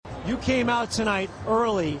You came out tonight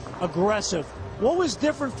early, aggressive. What was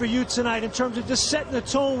different for you tonight in terms of just setting the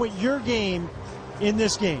tone with your game in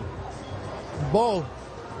this game? Ball.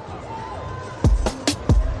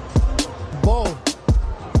 Ball.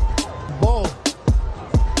 Ball.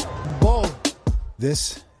 Ball.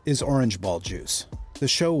 This is Orange Ball Juice, the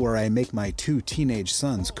show where I make my two teenage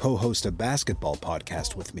sons co-host a basketball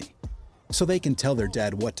podcast with me, so they can tell their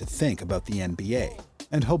dad what to think about the NBA,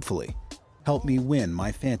 and hopefully help me win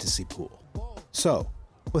my fantasy pool. So,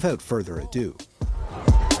 without further ado,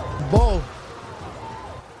 Ball.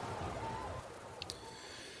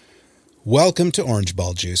 Welcome to Orange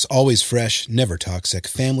Ball Juice, always fresh, never toxic,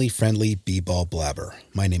 family-friendly b-ball blabber.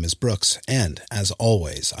 My name is Brooks, and as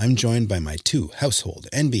always, I'm joined by my two household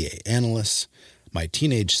NBA analysts, my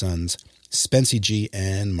teenage sons, Spency G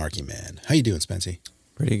and Marky Man. How you doing, Spency?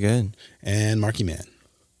 Pretty good. And Marky Man?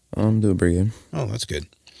 I'm doing pretty good. Oh, that's good.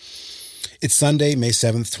 It's Sunday, May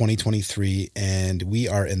 7th, 2023, and we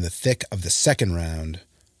are in the thick of the second round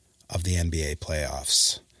of the NBA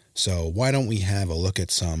playoffs. So why don't we have a look at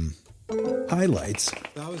some highlights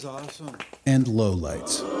That was awesome. and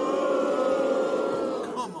lowlights.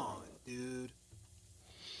 Come on, dude.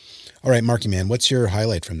 All right, Marky Man, what's your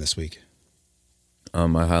highlight from this week?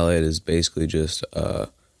 My highlight is basically just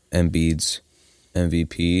Embiid's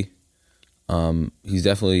MVP. He's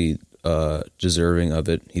definitely deserving of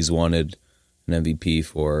it. He's wanted an MVP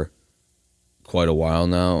for quite a while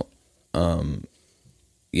now. And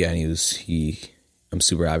I'm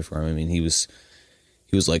super happy for him. I mean, he was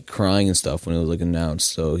like crying and stuff when it was like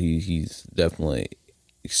announced. So he's definitely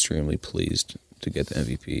extremely pleased to get the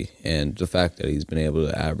MVP. And the fact that he's been able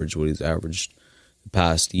to average what he's averaged the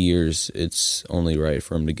past years, it's only right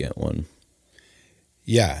for him to get one.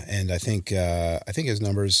 Yeah, and I think his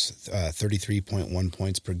numbers, 33.1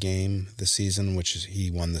 points per game this season, which is, he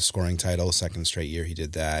won the scoring title, second straight year he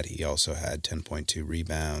did that. He also had 10.2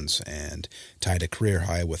 rebounds and tied a career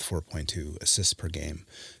high with 4.2 assists per game.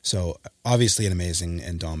 So obviously an amazing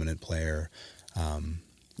and dominant player. And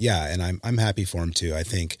I'm happy for him too. I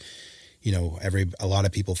think, a lot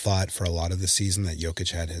of people thought for a lot of the season that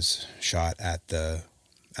Jokic had his shot at the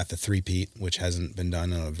three-peat, which hasn't been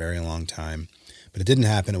done in a very long time. But it didn't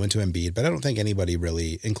happen. It went to Embiid. But I don't think anybody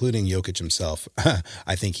really, including Jokic himself,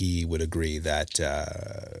 I think he would agree that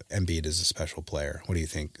Embiid is a special player. What do you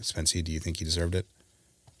think, Spency? Do you think he deserved it?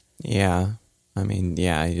 Yeah. I mean,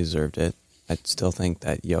 yeah, he deserved it. I still think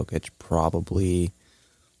that Jokic probably,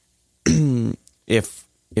 if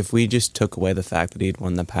we just took away the fact that he'd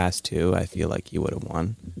won the past two, I feel like he would have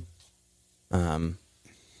won.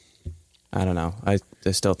 I don't know. I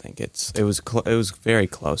still think it was very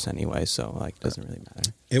close anyway, so it doesn't really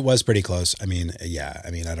matter. It was pretty close. I mean, yeah.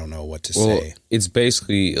 I mean, I don't know what to say. It's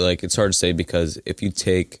basically it's hard to say because if you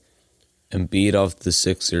take Embiid off the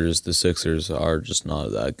Sixers are just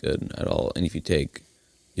not that good at all, and if you take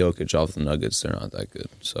Jokic off the Nuggets, they're not that good.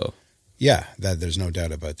 So yeah, there's no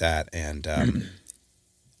doubt about that, and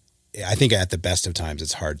I think at the best of times,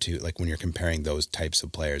 it's hard to when you're comparing those types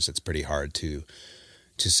of players, it's pretty hard to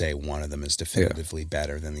say one of them is definitively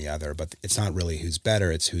better than the other, but it's not really who's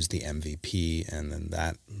better, it's who's the MVP, and then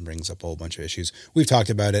that brings up a whole bunch of issues. We've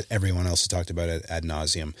talked about it, everyone else has talked about it ad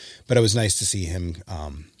nauseum, but it was nice to see him,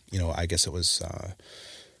 I guess it was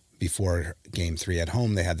before Game 3 at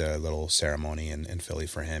home, they had the little ceremony in Philly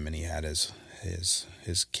for him, and he had his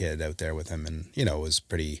kid out there with him, and, it was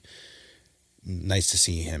pretty nice to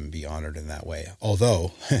see him be honored in that way.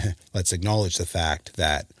 Although, let's acknowledge the fact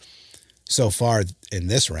that so far in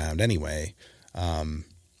this round, anyway,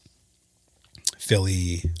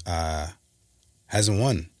 Philly hasn't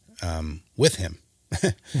won with him,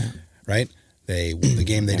 right? The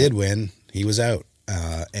game they did win, he was out,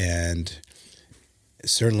 and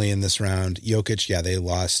certainly in this round, Jokic, they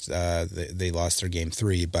lost. They lost their game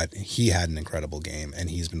 3, but he had an incredible game, and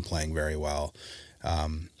he's been playing very well.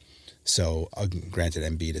 So, granted,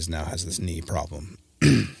 Embiid now has this knee problem.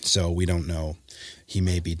 So we don't know. He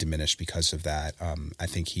may be diminished because of that. I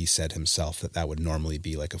think he said himself that would normally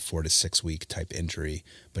be like a 4 to 6 week type injury,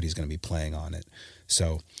 but he's going to be playing on it.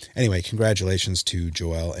 So anyway, congratulations to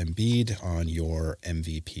Joel Embiid on your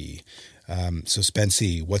MVP. So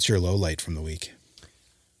Spency, what's your low light from the week?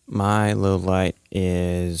 My low light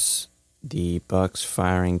is the Bucks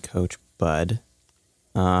firing Coach Bud,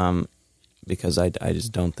 because I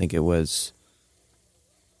just don't think it was.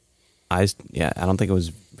 I don't think it was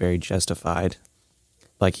very justified.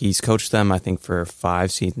 He's coached them, I think, for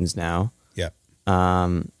 5 seasons now. Yeah.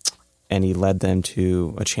 And he led them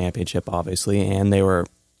to a championship, obviously, and they were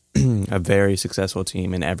a very successful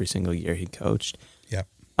team in every single year he coached. Yeah.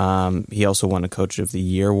 He also won a Coach of the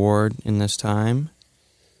Year award in this time.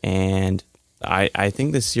 And I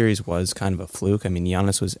think this series was kind of a fluke. I mean,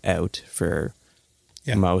 Giannis was out for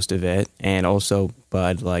most of it, and also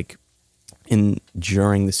Bud, like,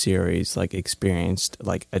 during the series, like, experienced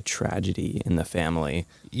like a tragedy in the family.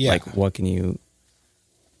 Yeah. Like, what can you?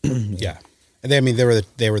 Yeah, and they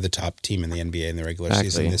were the top team in the NBA in the regular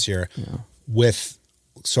season this year, with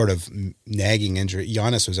sort of nagging injury.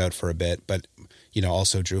 Giannis was out for a bit, but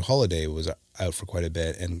also Drew Holiday was out for quite a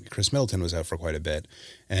bit, and Chris Middleton was out for quite a bit,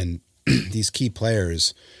 and these key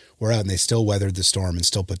players were out, and they still weathered the storm and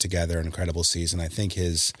still put together an incredible season. I think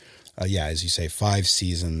his. As you say, 5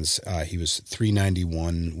 seasons. He was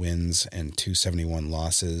 391 wins and 271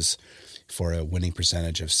 losses for a winning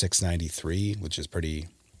percentage of 693, which is pretty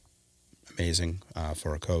amazing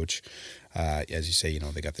for a coach. As you say,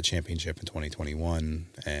 they got the championship in 2021,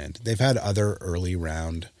 and they've had other early-ish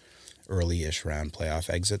round playoff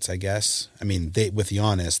exits, I guess. I mean, with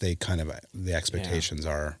Giannis, the expectations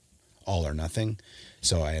are all or nothing.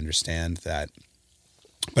 So I understand that.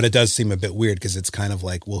 But it does seem a bit weird because it's kind of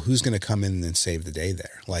like, well, who's going to come in and save the day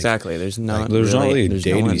there? Like, exactly. There's not really a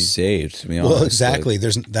day to be saved, to be honest. Well, exactly.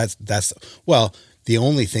 The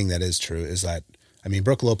only thing that is true is that, I mean,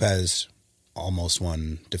 Brook Lopez almost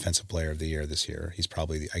won Defensive Player of the Year this year. He's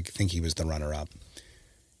probably, I think he was the runner-up.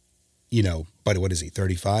 But what is he,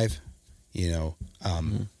 35?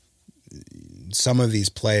 Some of these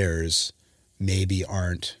players maybe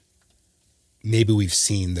we've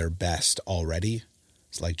seen their best already.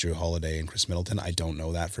 It's like Drew Holiday and Chris Middleton. I don't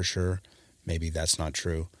know that for sure. Maybe that's not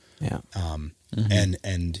true. Yeah. And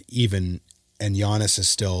Giannis is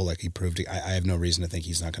still, like, he proved. I have no reason to think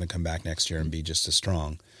he's not going to come back next year and be just as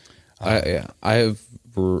strong. I have,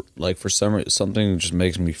 like, for something just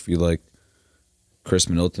makes me feel like Chris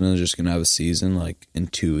Middleton is just going to have a season like in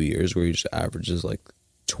 2 years where he just averages like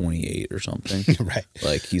 28 or something. Right.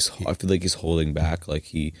 Like I feel like he's holding back. Like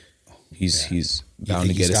he's bound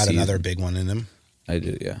to get he's got another big one in him. I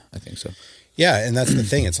do. Yeah, I think so. Yeah, and that's the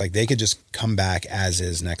thing. It's like they could just come back as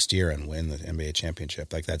is next year and win the NBA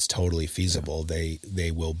championship. Like that's totally feasible. Yeah.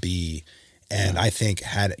 They will be. And I think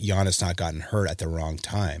had Giannis not gotten hurt at the wrong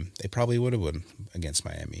time, they probably would have won against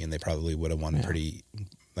Miami, and they probably would have won pretty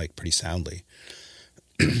soundly.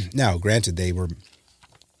 Now, granted,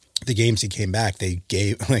 the games he came back, they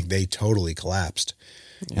totally collapsed,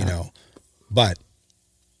 but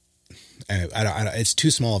I don't, it's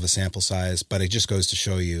too small of a sample size, but it just goes to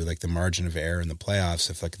show you like the margin of error in the playoffs.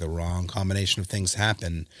 If like the wrong combination of things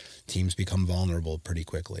happen, teams become vulnerable pretty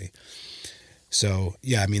quickly. So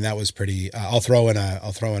yeah, I mean that was pretty. I'll throw in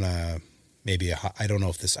a maybe I don't know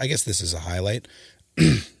if this. I guess this is a highlight.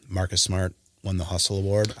 Marcus Smart won the Hustle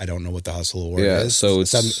Award. I don't know what the Hustle Award is. So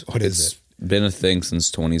what is it? Been a thing since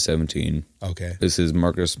 2017. Okay, this is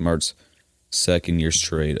Marcus Smart's second year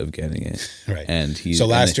straight of getting it. Right, and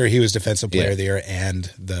last year he was Defensive Player of the Year and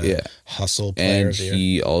the Hustle Player of the Year. And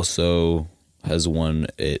he also has won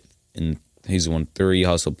it, and he's won 3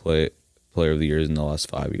 Hustle Player of the Years in the last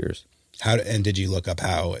 5 years. And did you look up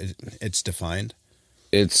how it's defined?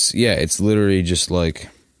 It's literally just like,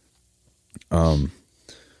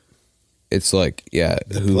 it's like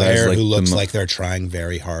the player who looks like they're trying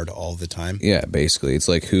very hard all the time. Yeah, basically, it's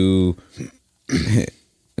like who.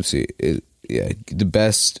 Let's see, the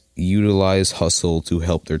best utilize hustle to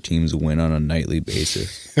help their teams win on a nightly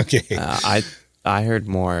basis. Okay, I heard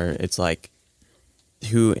more. It's like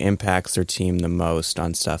who impacts their team the most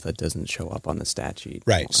on stuff that doesn't show up on the stat sheet.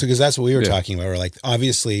 Right. So, because that's what we were talking about. We're like,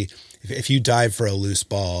 obviously, if you dive for a loose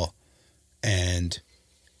ball and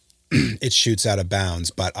it shoots out of bounds,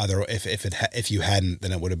 but if you hadn't,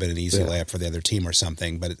 then it would have been an easy layup for the other team or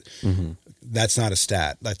something. But that's not a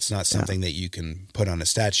stat. That's not something that you can put on a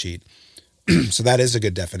stat sheet. So that is a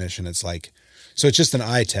good definition. It's like, so it's just an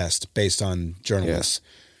eye test based on journalists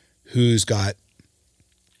who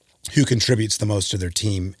contributes the most to their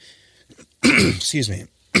team, excuse me,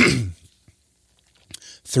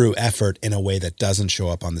 through effort in a way that doesn't show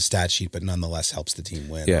up on the stat sheet, but nonetheless helps the team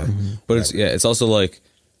win. Yeah. But it's also like,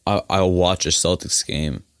 I'll watch a Celtics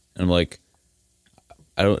game and I'm like,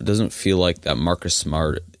 it doesn't feel like that Marcus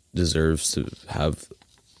Smart deserves to have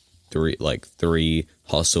 3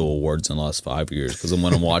 hustle awards in the last 5 years. Cause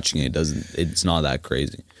when I'm watching it's not that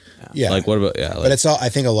crazy. Yeah. Like what about but it's all. I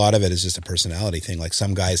think a lot of it is just a personality thing. Like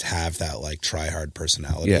some guys have that like try hard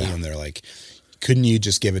personality, and they're like, couldn't you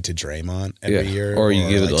just give it to Draymond every year, or you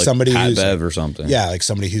give it to like somebody Pat Bev or something? Yeah, like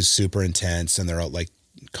somebody who's super intense and they're like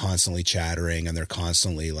constantly chattering and they're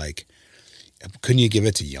constantly like, couldn't you give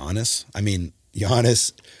it to Giannis? I mean,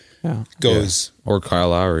 Giannis goes or Kyle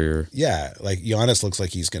Lowry or like Giannis looks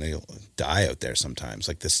like he's gonna die out there sometimes.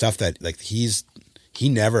 Like the stuff that like he's he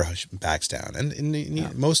never backs down.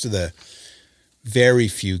 And most of the very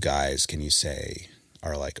few guys can you say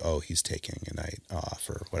are like, oh, he's taking a night off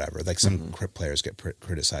or whatever. Like some players get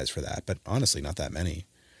criticized for that, but honestly, not that many.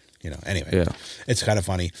 Anyway, it's kind of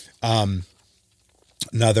funny.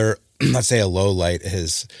 Another, let's say a low light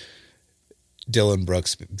is Dylan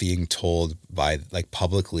Brooks being told by like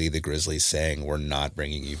publicly the Grizzlies saying, we're not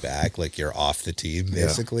bringing you back. Like you're off the team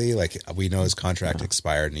basically. Yeah. Like we know his contract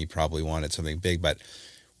expired and he probably wanted something big, but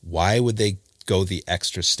why would they go the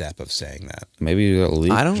extra step of saying that? Maybe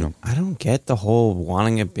I don't get the whole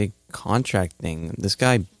wanting a big contract thing. This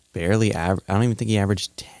guy barely I don't even think he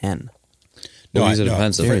averaged 10. No, he's a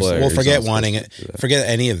defensive player. Well, forget wanting it. Forget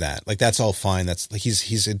any of that. Like that's all fine. That's like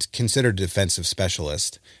he's considered a defensive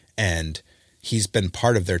specialist, and he's been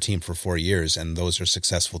part of their team for 4 years, and those are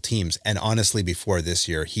successful teams. And honestly, before this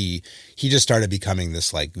year, he just started becoming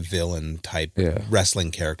this like villain type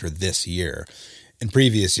wrestling character this year. In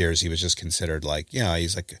previous years, he was just considered like,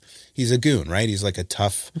 he's a goon, right? He's like a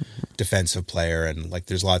tough defensive player, and like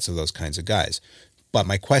there's lots of those kinds of guys. But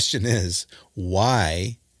my question is,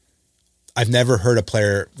 why? I've never heard a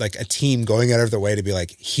player, like a team going out of their way to be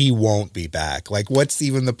like, he won't be back. Like, what's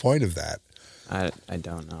even the point of that? I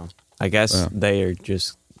don't know. I guess they are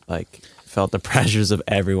just like felt the pressures of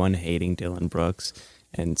everyone hating Dylan Brooks,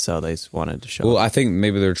 and so they just wanted to show. Well, I think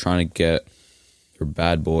maybe they're trying to get their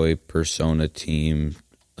bad boy persona team,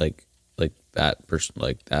 like that person,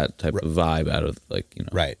 like that type of vibe out of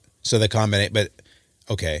Right. So the combination, but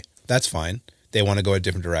okay, that's fine. They want to go a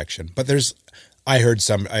different direction, but I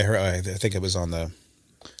think it was on the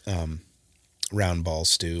Round Ball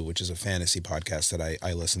Stew, which is a fantasy podcast that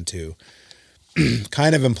I listen to,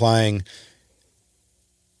 kind of implying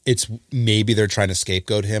it's maybe they're trying to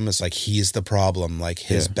scapegoat him as like he's the problem, like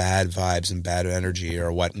his bad vibes and bad energy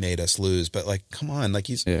are what made us lose. But like, come on, like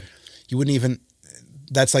you wouldn't even.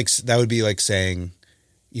 That would be like saying,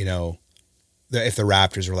 if the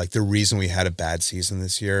Raptors were like, the reason we had a bad season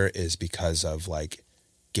this year is because of like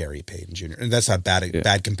Gary Payton Jr. And that's not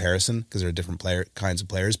bad comparison because they're different kinds of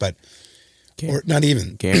players, but or not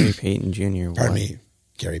even Gary Payton Jr. Pardon me,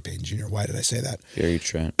 Gary Payton Jr. Why did I say that? Gary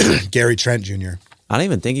Trent. Gary Trent Jr. I don't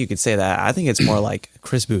even think you could say that. I think it's more like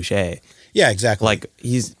Chris Boucher. Yeah, exactly. Like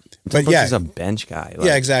he's a bench guy. Like,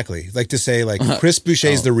 yeah, exactly. Like to say like Chris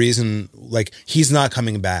Boucher's the reason, like he's not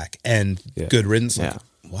coming back and good riddance. Like,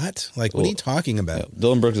 what? Like what are you talking about? Yeah.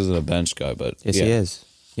 Dylan Brooks isn't a bench guy, but yes, he is.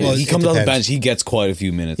 Yeah, well, he comes off the bench. He gets quite a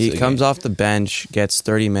few minutes. He comes off the bench, gets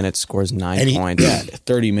 30 minutes, scores 9 points. Yeah,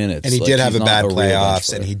 30 minutes. And he did have a bad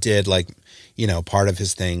playoffs, and he did like, part of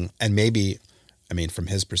his thing. And maybe, I mean, from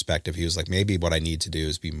his perspective, he was like, maybe what I need to do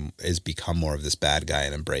is become more of this bad guy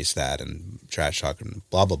and embrace that and trash talk and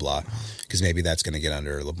blah, blah, blah. Because maybe that's going to get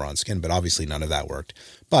under LeBron's skin. But obviously none of that worked.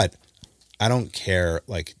 But I don't care.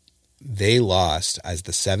 Like they lost as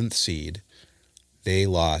the 7th seed. They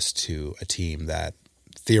lost to a team that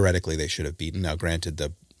theoretically they should have beaten. Now, granted,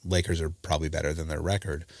 the Lakers are probably better than their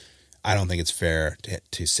record. I don't think it's fair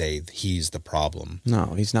to say he's the problem.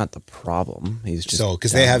 No, he's not the problem. He's just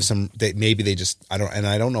because they have some. I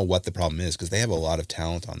don't know what the problem is because they have a lot of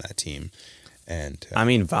talent on that team. And I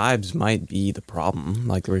mean, vibes might be the problem.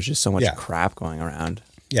 Like there was just so much crap going around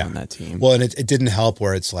on that team. Well, and it didn't help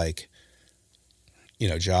where it's like,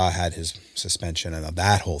 Ja had his suspension and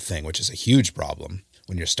that whole thing, which is a huge problem.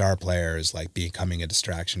 When your star player is like becoming a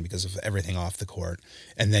distraction because of everything off the court.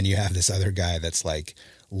 And then you have this other guy that's like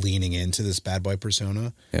leaning into this bad boy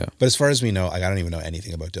persona. Yeah. But as far as we know, I don't even know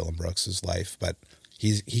anything about Dylan Brooks' life, but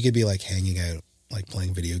he could be like hanging out, like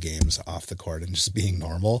playing video games off the court and just being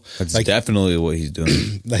normal. That's like, definitely what he's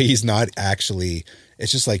doing. Like he's not actually,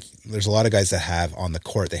 it's just like, there's a lot of guys that have on the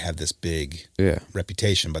court, they have this big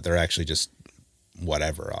reputation, but they're actually just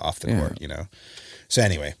whatever off the court, So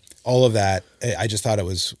anyway, all of that, I just thought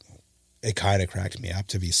it kind of cracked me up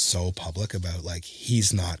to be so public about like,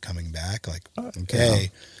 he's not coming back. Like,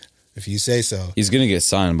 okay, if you say so. He's going to get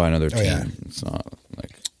signed by another team. Yeah. It's not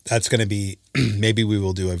like. That's going to be, maybe we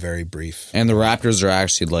will do a very brief. And the Raptors are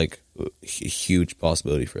actually like a huge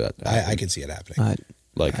possibility for that. I can see it happening.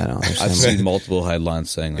 I've seen multiple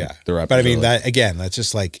headlines saying like the Raptors. But I mean, that's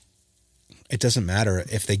just like, it doesn't matter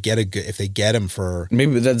if they get him for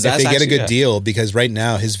maybe if they get a good deal, because right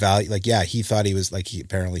now his value, like he thought he was like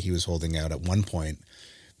apparently he was holding out at one point.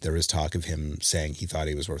 There was talk of him saying he thought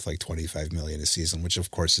he was worth like $25 million a season, which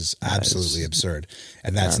of course is absolutely absurd,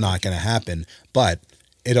 and that's not going to happen. But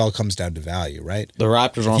it all comes down to value, right? The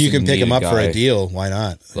Raptors, if you can pick him up for a deal, why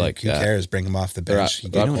not? Like who cares? Bring him off the bench. They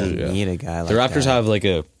don't need a guy like that. The Raptors have like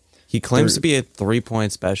He claims to be a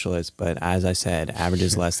 3-point specialist, but as I said,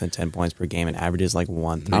 averages less than 10 points per game and averages like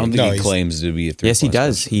 1 3. I don't think he claims to be a 3-point. Yes, he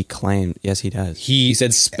does. specialist. He claimed. Yes, he does. He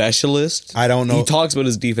said specialist. I don't know. He talks about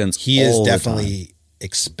his defense. He is all the definitely time.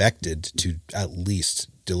 expected to at least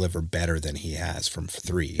deliver better than he has from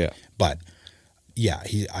 3. Yeah. But yeah,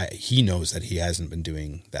 he knows that he hasn't been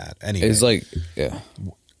doing that anyway. It's like, yeah.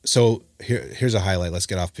 So here's a highlight. Let's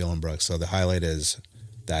get off Bill and Brooks. So the highlight is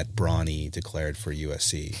that Bronny declared for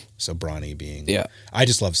USC. So Bronny being, I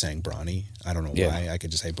just love saying Bronny. I don't know why. I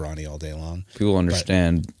could just say Bronny all day long. People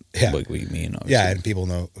understand yeah. what you mean. Obviously. Yeah, and people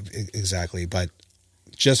know exactly. But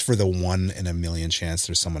just for the 1 in a million chance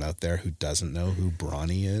there's someone out there who doesn't know who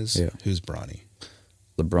Bronny is, who's Bronny?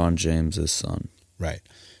 LeBron James' son. Right.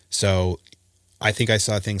 So I think I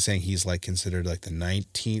saw a thing saying he's like considered like the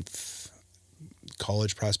 19th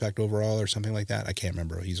college prospect overall or something like that. I can't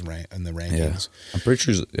remember. He's in the rankings. Yeah. I'm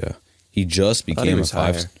pretty sure. He just became a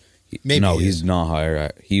 5. No, he's not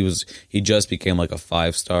higher. He just became like a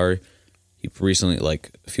 5-star. He recently,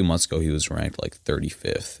 like a few months ago, he was ranked like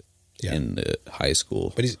 35th in the high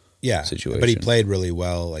school. But situation. But he played really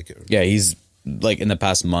well. Like he's like in the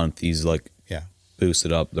past month, he's like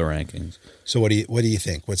boosted up the rankings. So what do you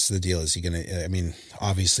think? What's the deal? Is he going to? I mean,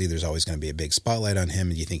 obviously, there's always going to be a big spotlight on him.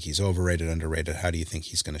 Do you think he's overrated, underrated? How do you think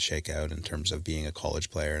he's going to shake out in terms of being a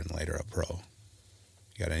college player and later a pro?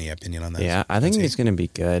 You got any opinion on that? Yeah, I think he's going to be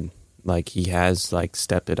good. Like he has like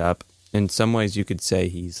stepped it up. In some ways, you could say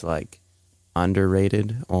he's like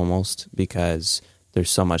underrated almost because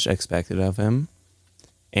there's so much expected of him,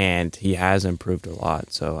 and he has improved a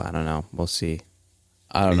lot. So I don't know. We'll see.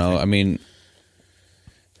 I don't know. I mean,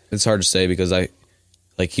 it's hard to say because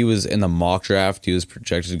he was in the mock draft. He was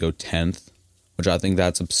projected to go 10th, which I think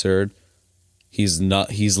that's absurd. He's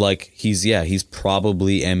not. He's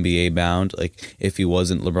probably NBA bound. Like if he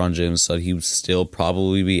wasn't LeBron James' son, he would still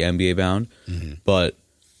probably be NBA bound. Mm-hmm. But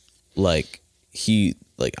if he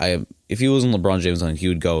wasn't LeBron James' son, he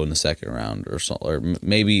would go in the second round or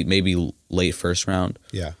maybe late first round.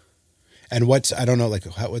 Yeah. And what's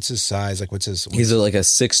his size? Like he's like a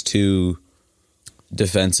 6'2"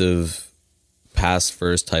 defensive pass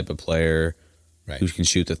first type of player who can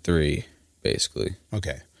shoot the 3, basically.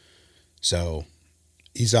 Okay. So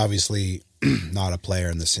he's obviously not a player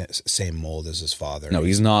in the same mold as his father. No,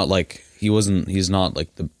 he's not like he's not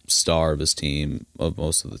like the star of his team, of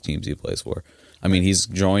most of the teams he plays for. I mean, he's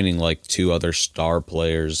joining like 2 other star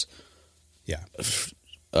players. Yeah.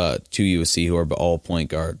 To USC who are all point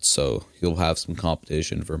guards, so he'll have some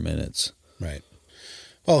competition for minutes. Right.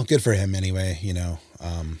 Well, good for him anyway. You know,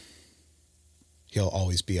 he'll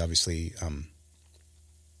always be obviously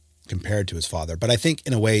compared to his father, but I think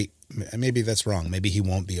in a way maybe that's wrong. Maybe he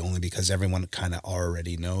won't be, only because everyone kind of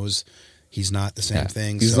already knows he's not the same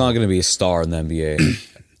thing. He's not going to be a star in the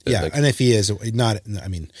NBA. Yeah, and if he is not, I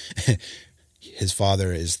mean, his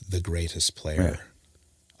father is the greatest player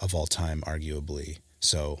of all time, arguably.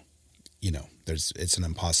 So, you know, it's an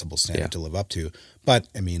impossible standard to live up to. But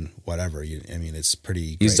I mean, whatever. It's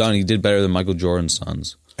pretty. He's done. He did better than Michael Jordan's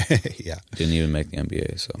sons. Yeah, didn't even make the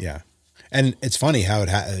NBA. So yeah, and it's funny how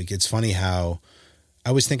it's funny how I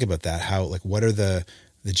always think about that. How like what are the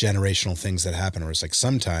generational things that happen? Where it's like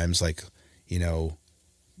sometimes like you know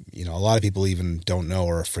a lot of people even don't know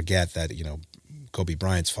or forget that Kobe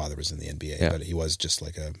Bryant's father was in the NBA, but he was just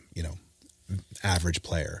like a average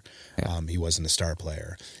player. He wasn't a star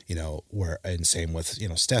player, and same with,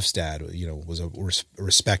 Steph's dad, was a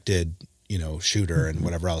respected, shooter and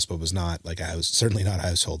whatever else, but was not like certainly not a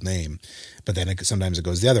household name. But then sometimes it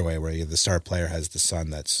goes the other way where the star player has the son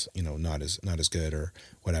that's, not as good or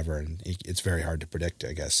whatever. And it's very hard to predict,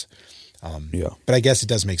 I guess. But I guess it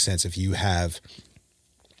does make sense if you're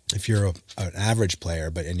an average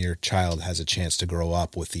player, and your child has a chance to grow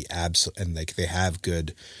up with the and like they have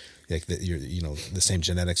good, like the same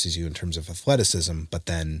genetics as you in terms of athleticism, but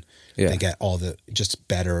then they get all the just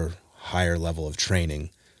better, higher level of training.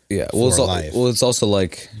 Yeah, it's also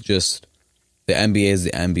like just the NBA is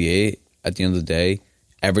the NBA. At the end of the day,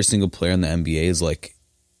 every single player in the NBA is like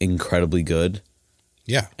incredibly good.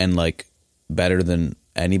 Yeah, and like better than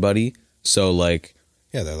anybody. So like.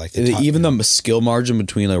 Yeah, they're like even the skill margin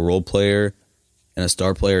between a role player and a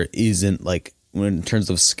star player isn't like, in terms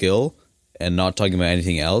of skill and not talking about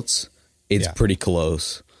anything else, it's pretty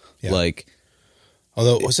close. Yeah. Like,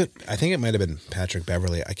 although I think it might have been Patrick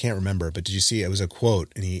Beverley. I can't remember, but did you see? It was a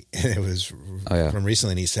quote, and it was from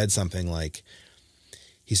recently, and he said something like,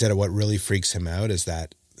 he said what really freaks him out is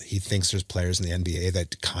that he thinks there's players in the NBA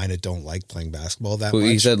that kind of don't like playing basketball that much.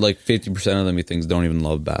 He said like 50% of them he thinks don't even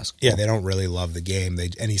love basketball. Yeah, they don't really love the game.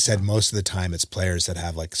 And he said most of the time it's players that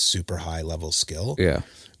have like super high level skill. Yeah.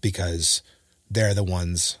 Because they're the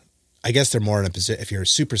ones, I guess they're more in a position, if you're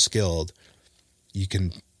super skilled, you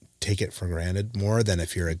can take it for granted more than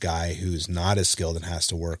if you're a guy who's not as skilled and has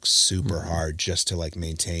to work super hard just to like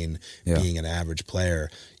maintain being an average player.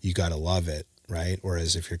 You got to love it, right?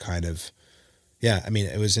 Whereas if you're kind of, yeah, I mean,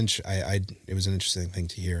 it was it was an interesting thing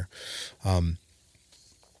to hear.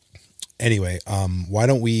 Anyway, why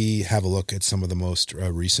don't we have a look at some of the most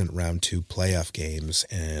recent round 2 playoff games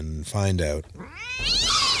and find out.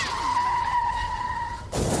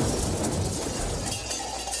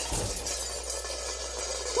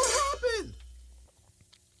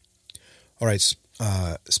 All right,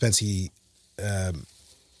 Spency,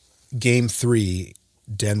 Game 3,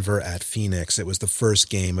 Denver at Phoenix. It was the first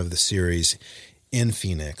game of the series in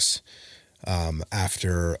Phoenix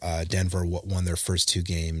after Denver won their first 2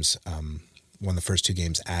 games, won the first 2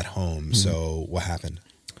 games at home. Mm-hmm. So what happened?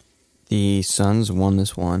 The Suns won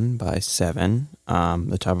this one by 7.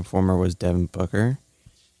 The top performer was Devin Booker.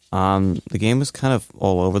 The game was kind of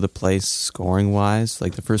all over the place scoring-wise.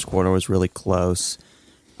 Like the first quarter was really close.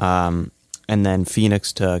 And then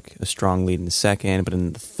Phoenix took a strong lead in the second, but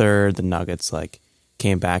in the third, the Nuggets like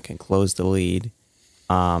came back and closed the lead.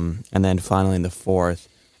 And then finally in the fourth,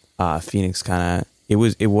 Phoenix kind of it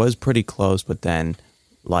was pretty close, but then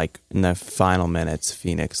like in the final minutes,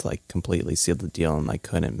 Phoenix like completely sealed the deal and like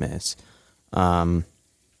couldn't miss. Devin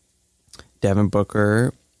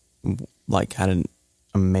Booker like had an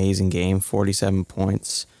amazing game, 47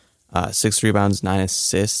 points, 6 rebounds, 9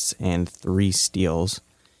 assists, and 3 steals.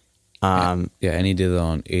 And he did it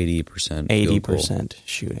on 80%. 80%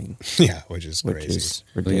 shooting. Yeah, which is crazy. Is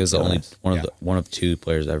I think it's the only one of 2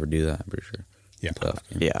 players to ever do that. I'm pretty sure. Yeah,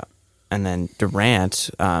 yeah. And then Durant,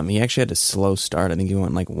 he actually had a slow start. I think he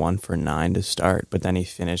went like 1 for 9 to start, but then he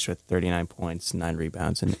finished with 39 points, 9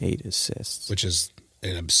 rebounds, and 8 assists, which is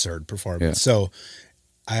an absurd performance. Yeah.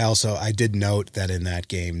 So I did note that in that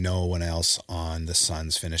game, no one else on the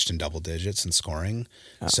Suns finished in double digits in scoring.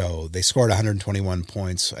 Oh. So they scored 121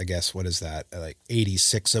 points. I guess, what is that? Like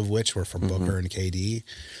 86 of which were from Booker and KD.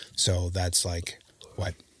 So that's like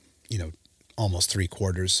almost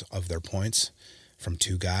 3/4 of their points from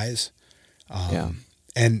 2 guys.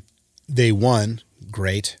 And they won.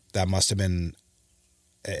 Great. That must have been,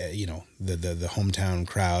 the hometown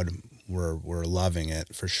crowd were loving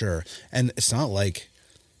it for sure. And it's not like,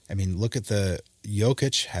 I mean, look at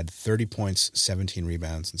Jokic had 30 points, 17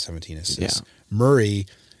 rebounds, and 17 assists. Yeah. Murray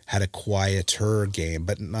had a quieter game,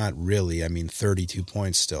 but not really. I mean, 32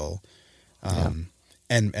 points still.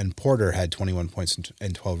 And Porter had 21 points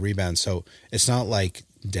and 12 rebounds. So it's not like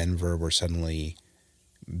Denver were suddenly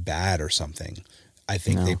bad or something. I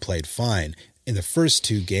think they played fine. In the first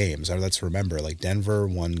 2 games, let's remember, like Denver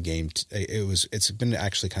won game. It's been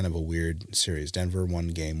actually kind of a weird series. Denver won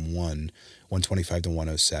game 1,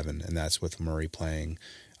 125-107, and that's with Murray playing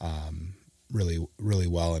really, really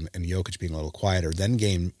well and Jokic being a little quieter. Then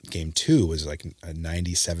game 2 was like a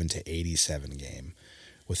 97-87 game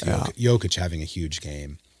with Jokic having a huge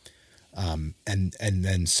game. And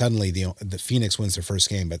then suddenly the Phoenix wins their first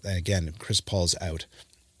game, but then again, Chris Paul's out.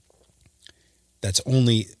 That's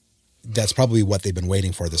probably what they've been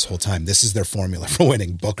waiting for this whole time. This is their formula for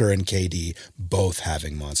winning. Booker and KD both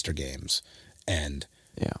having monster games. And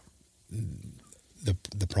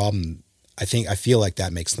the problem, I feel like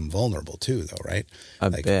that makes them vulnerable too, though, right? A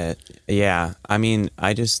bit. Yeah. I mean,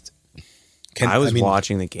 I was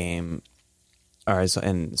watching the game,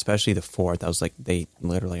 and especially the fourth, I was like, they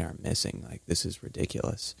literally aren't missing. Like, this is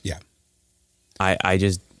ridiculous. Yeah. I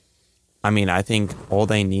think all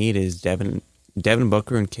they need is Devin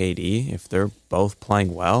Booker and KD. If they're both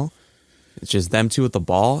playing well, it's just them 2 with the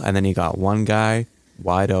ball, and then you got one guy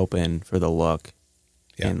wide open for the look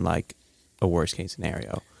in like a worst case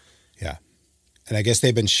scenario. Yeah. And I guess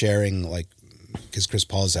they've been sharing, like, because Chris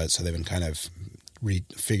Paul's out, so they've been kind of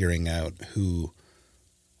figuring out who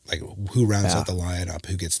rounds out the lineup,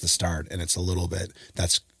 who gets the start, and it's a little bit,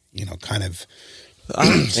 that's, kind of,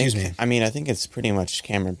 excuse me. I mean, I think it's pretty much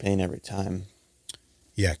Cameron Payne every time.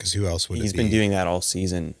 Yeah, because who else would it be? He's been doing that all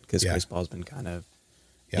season because Chris Paul's been kind of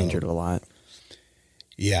injured a lot.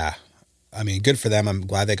 Yeah. I mean, good for them. I'm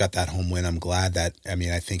glad they got that home win. I'm glad that, I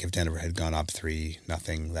think if Denver had gone up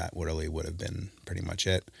 3-0, that really would have been pretty much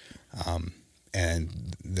it.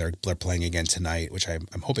 And they're playing again tonight, which I'm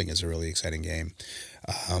hoping is a really exciting game.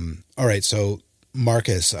 All right, so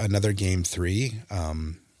Marcus, another game 3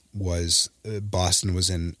 was Boston was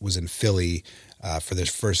in Philly. for the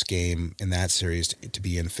first game in that series to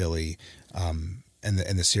be in Philly, and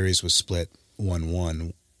the series was split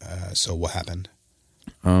 1-1. So what happened?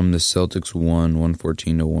 The Celtics won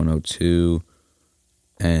 114 to 102,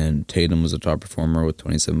 and Tatum was the top performer with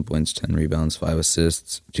 27 points, 10 rebounds, 5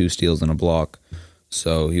 assists, 2 steals, and a block.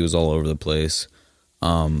 So he was all over the place.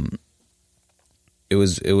 It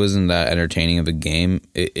wasn't that entertaining of a game.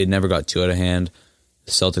 It never got too out of hand.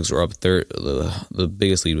 The Celtics were up the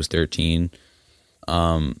biggest lead was 13.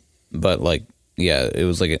 But like, yeah, it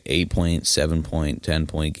was like an 8-point, 7-point,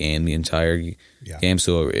 10-point game the entire game.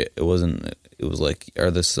 So it wasn't. It was like,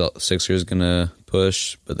 are the Sixers gonna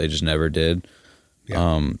push? But they just never did. Yeah.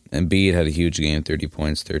 Embiid had a huge game: 30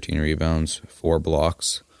 points, 13 rebounds, 4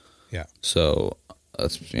 blocks. Yeah. So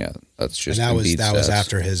that's just. And Embiid's that was stats.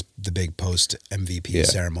 after the big post MVP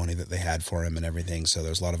ceremony that they had for him and everything. So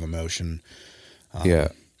there's a lot of emotion. Yeah.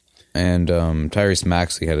 And Tyrese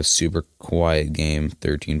Maxey had a super quiet game,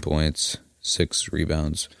 13 points, 6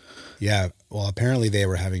 rebounds. Yeah, well, apparently they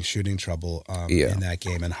were having shooting trouble in that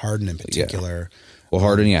game, and Harden in particular. Yeah. Well,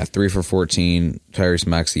 Harden, 3 for 14. Tyrese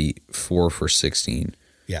Maxey, 4 for 16.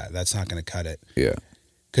 Yeah, that's not going to cut it. Yeah.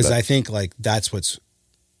 Because I think like that puts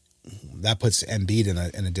Embiid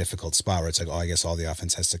in a difficult spot where it's like, oh, I guess all the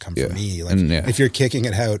offense has to come from me. Like if you're kicking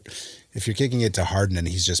it out, if you're kicking it to Harden and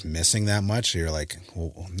he's just missing that much, you're like,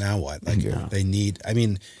 well, now what? Like they need. I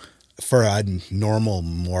mean, for a normal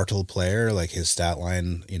mortal player, like his stat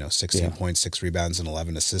line, 16 points, 6 rebounds, and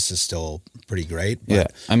 11 assists is still pretty great.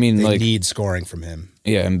 But I mean, they like, need scoring from him.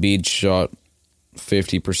 Yeah, Embiid shot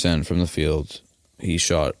 50% from the field. He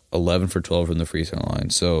shot 11 for 12 from the free throw line.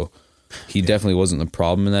 So he definitely wasn't the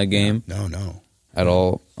problem in that game. No. At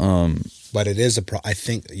all. But it is I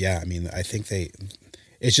think, I think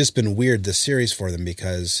it's just been weird, this series for them,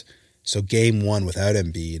 because so game 1 without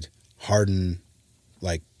Embiid, Harden,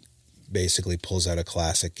 like, basically pulls out a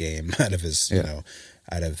classic game out of his,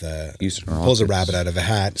 out of the pulls a rabbit out of a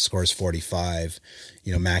hat, scores 45.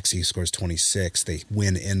 Maxey scores 26. They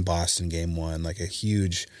win in Boston game 1, like a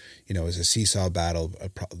huge, it was a seesaw battle,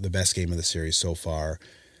 the best game of the series so far.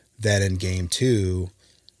 Then in game 2,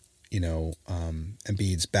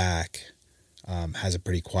 Embiid's back, has a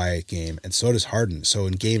pretty quiet game, and so does Harden. So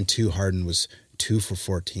in game 2, Harden was 2 for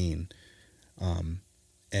 14.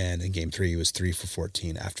 And in game 3, he was 3 for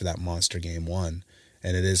 14 after that monster game 1.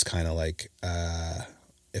 And it is kind of like,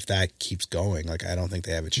 if that keeps going, like, I don't think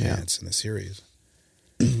they have a chance in the series.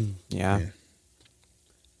 Yeah.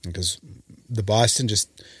 Because the Boston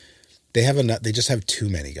they just have too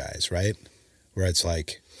many guys, right? Where it's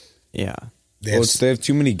like, they have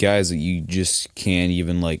too many guys that you just can't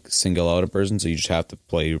even like single out a person. So you just have to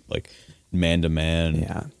play like man to man.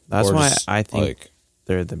 Yeah. That's why I think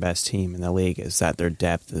they're the best team in the league, is that their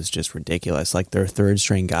depth is just ridiculous. Like, their third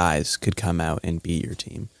string guys could come out and beat your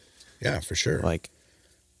team. Yeah, for sure. Like,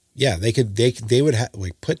 yeah, they would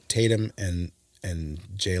put Tatum and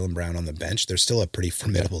Jaylen Brown on the bench. They're still a pretty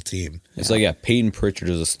formidable team. It's like, Peyton Pritchard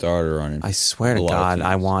is a starter on it. I swear to God,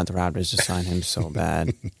 I want the Raptors to sign him so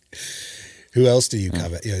bad. Who else do you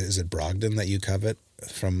covet? Is it Brogdon that you covet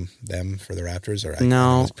from them for the Raptors? Or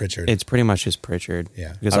no, it's Pritchard. It's pretty much just Pritchard.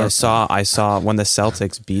 Yeah, because I saw when the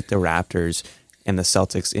Celtics beat the Raptors, and the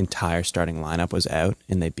Celtics' entire starting lineup was out,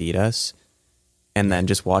 and they beat us. And then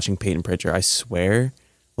just watching Peyton Pritchard, I swear,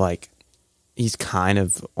 like, he's kind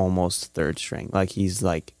of almost third string. Like, he's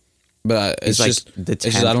like. But it's like just the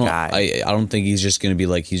 10th guy. I don't think he's just going to be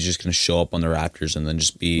like, he's just going to show up on the Raptors and then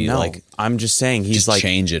just be like. I'm just saying he's just like,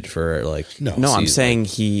 change it for like. No, I'm saying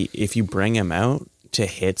if you bring him out to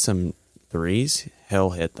hit some threes, he'll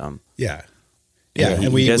hit them. Yeah. Yeah,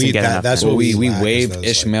 and that's what we waived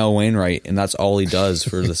Ishmael Wainwright, and that's all he does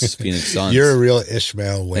for the Phoenix Suns. You're a real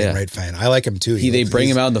Ishmael Wainwright fan. I like him too. They bring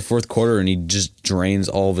him out in the fourth quarter, and he just drains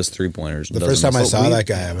all of his 3-pointers. The first time I saw that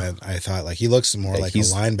guy, I thought like he looks more like a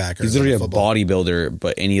linebacker. He's literally a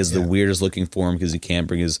bodybuilder, and he has the weirdest looking form because he can't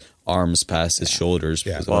bring his arms past his shoulders.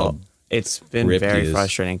 Yeah. Well, it's been very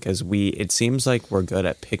frustrating because it seems like we're good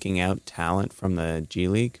at picking out talent from the G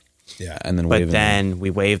League. Yeah, and then we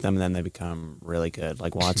waive them, and then they become really good.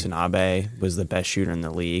 Like Watanabe was the best shooter in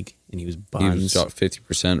the league, and he was buns. He shot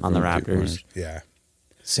 50% on the Raptors. Yeah.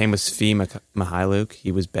 Same with Svi Mihailuk.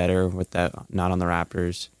 He was better with that, not on the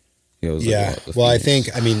Raptors. Yeah. Well, I think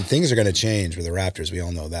things are going to change with the Raptors. We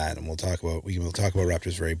all know that, and we'll talk about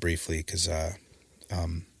Raptors very briefly because,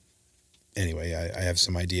 anyway, I have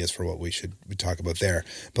some ideas for what we talk about there.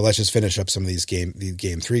 But let's just finish up some of these game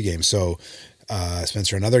 3 games. So.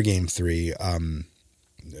 Spencer, another game 3.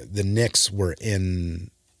 The Knicks were in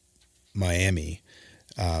Miami,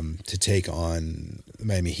 to take on the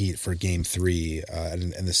Miami Heat for Game 3,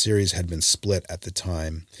 and the series had been split at the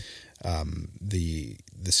time. The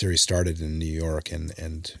series started in New York,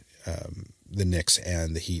 and the Knicks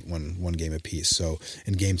and the Heat won one game apiece. So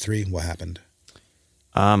in Game 3, what happened?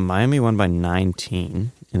 Miami won by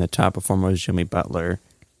 19, and the top performer was Jimmy Butler.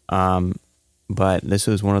 But this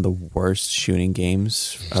was one of the worst shooting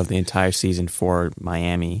games of the entire season for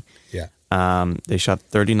Miami. Yeah. They shot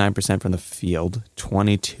 39% from the field,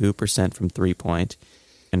 22% from three-point,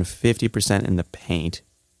 and 50% in the paint.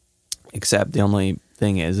 Except the only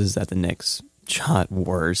thing is that the Knicks shot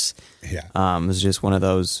worse. Yeah. It was just one of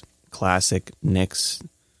those classic Knicks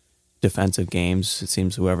defensive games. It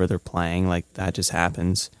seems whoever they're playing, like that just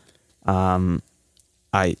happens. The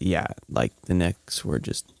Knicks were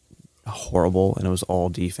just horrible, and it was all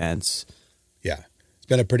defense. Yeah. It's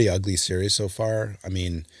been a pretty ugly series so far. I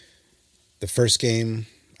mean, the first game,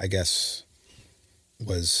 I guess,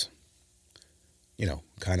 was,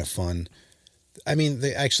 kind of fun. I mean,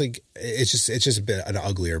 it's just a bit an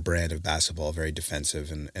uglier brand of basketball, very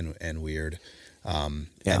defensive and weird. And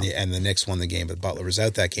the Knicks won the game, but Butler was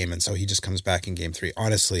out that game, and so he just comes back in Game 3.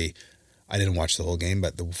 Honestly, I didn't watch the whole game,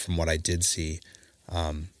 but from what I did see,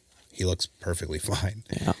 he looks perfectly fine.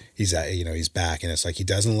 Yeah. He's back, and it's like he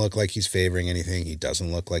doesn't look like he's favoring anything. He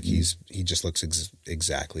doesn't look like he just looks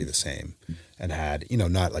exactly the same, and had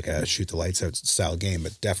not like a shoot the lights out style game,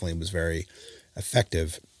 but definitely was very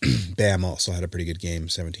effective. Bam also had a pretty good game,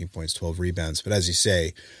 17 points, 12 rebounds. But as you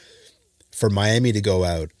say, for Miami to go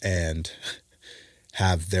out and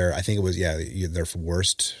have their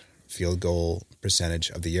worst field goal percentage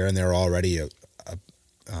of the year, and they're already a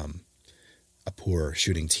poor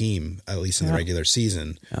shooting team, at least in the regular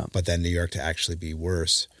season. Yeah. But then New York to actually be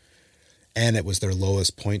worse, and it was their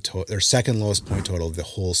their second lowest point total of the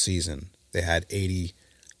whole season. They had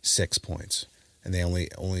 86 points, and they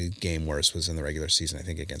only game worse was in the regular season. I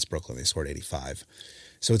think against Brooklyn they scored 85.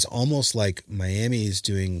 So it's almost like Miami is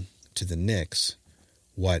doing to the Knicks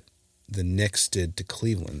what the Knicks did to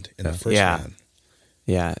Cleveland in the first round.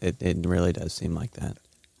 Yeah, it really does seem like that.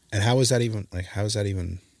 And how is that even?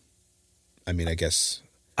 I mean, I guess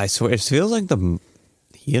I swear it feels like the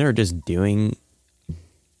Heat are just doing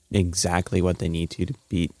exactly what they need to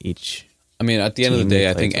beat each. I mean, at the end of the day,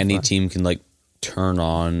 I think any team can turn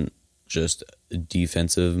on just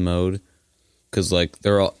defensive mode, because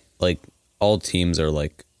they're all teams are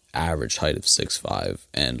average height of 6'5",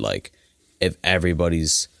 and if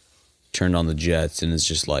everybody's turned on the Jets and is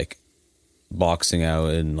just boxing out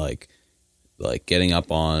and getting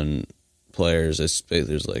up on players, it's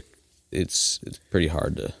pretty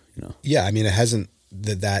hard to Yeah, I mean, it hasn't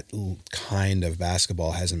that kind of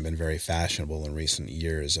basketball hasn't been very fashionable in recent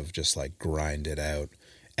years of just grind it out,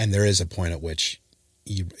 and there is a point at which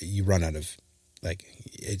you run out of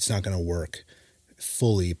it's not going to work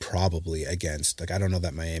fully probably against I don't know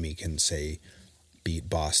that Miami can say beat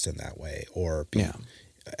Boston that way or beat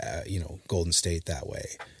Golden State that way.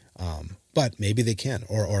 But maybe they can,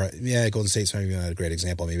 or Golden State's maybe not a great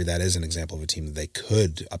example. Maybe that is an example of a team that they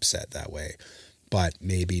could upset that way, but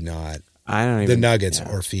maybe not. I don't even the Nuggets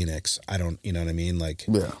or Phoenix. I don't, you know what I mean?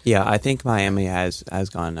 Yeah, I think Miami has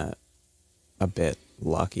gone a bit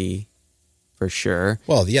lucky for sure.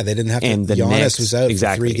 Well, yeah, they didn't have to. And the Giannis Knicks, was out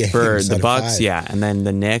exactly, for 3 games for the Bucks. 5. Yeah, and then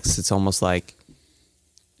the Knicks. It's almost like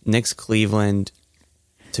Knicks, Cleveland.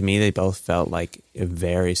 To me, they both felt like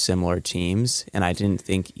very similar teams, and I didn't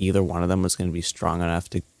think either one of them was going to be strong enough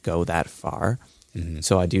to go that far. Mm-hmm.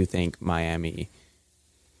 So I do think Miami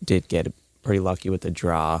did get pretty lucky with the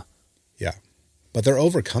draw. Yeah, but they're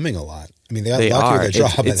overcoming a lot. I mean, they got lucky with the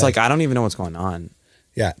draw. It's I don't even know what's going on.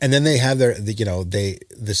 Yeah, and then they have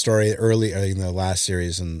the story early in the last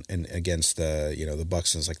series and against the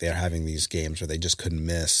Bucks is they're having these games where they just couldn't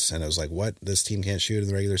miss, and it was what, this team can't shoot in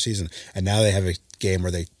the regular season, and now they have a game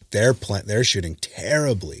where they're shooting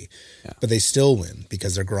terribly, but they still win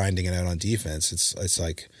because they're grinding it out on defense. It's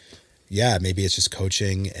maybe it's just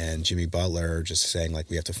coaching and Jimmy Butler just saying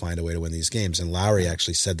we have to find a way to win these games, and Lowry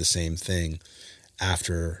actually said the same thing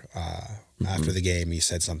after the game. He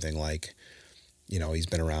said something he's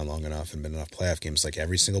been around long enough and been enough playoff games.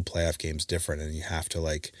 Every single playoff game is different, and you have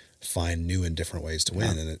to find new and different ways to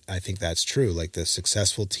win. And I think that's true. The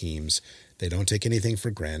successful teams, they don't take anything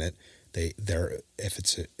for granted. If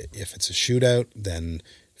it's a shootout, then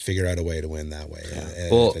figure out a way to win that way. Yeah.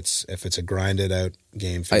 And if it's a grinded out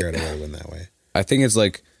game, figure out a way to win that way. I think it's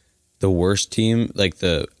the worst team,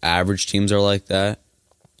 the average teams are like that,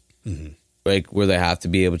 mm-hmm. Where they have to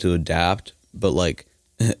be able to adapt, but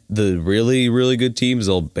the really, really good teams,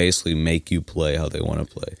 they'll basically make you play how they want to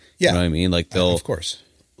play. Yeah. You know what I mean? Of course.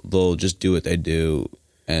 They'll just do what they do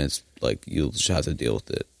and it's like you'll just have to deal with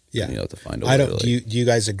it. Yeah, you have to find a way. Do you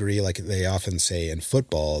guys agree? Like they often say in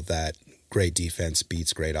football that great defense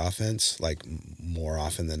beats great offense. Like more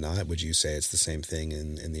often than not, would you say it's the same thing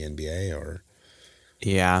in the NBA or?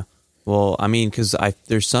 Yeah, well, I mean, because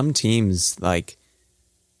there's some teams like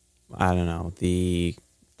I don't know the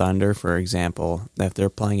Thunder, for example. If they're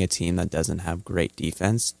playing a team that doesn't have great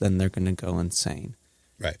defense, then they're going to go insane.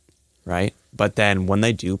 Right. But then when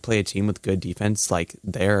they do play a team with good defense, like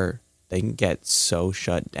they can get so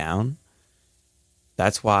shut down.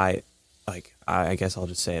 That's why, like, I guess I'll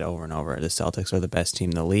just say it over and over. The Celtics are the best team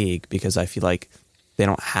in the league because I feel like they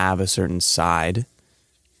don't have a certain side.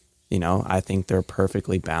 You know, I think they're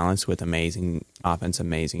perfectly balanced with amazing offense,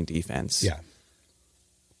 amazing defense. Yeah.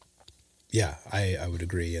 Yeah, I would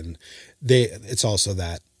agree. And it's also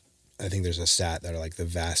that I think there's a stat that are like the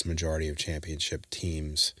vast majority of championship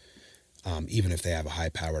teams, even if they have a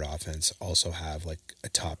high-powered offense, also have like a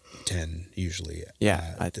top 10 usually.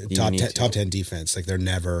 Yeah, top 10 defense. Like there's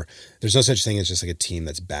no such thing as just like a team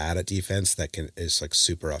that's bad at defense that is like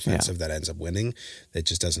super offensive that ends up winning. It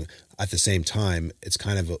just doesn't. At the same time, it's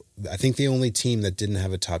kind of I think the only team that didn't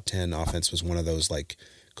have a top 10 offense was one of those like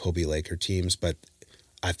Kobe Laker teams, but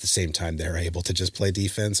at the same time they're able to just play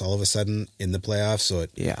defense all of a sudden in the playoffs. So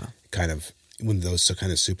it kind of when those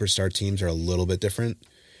kind of superstar teams are a little bit different.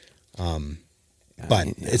 But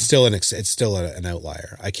it's still an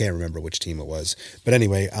outlier. I can't remember which team it was, but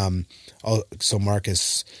anyway, so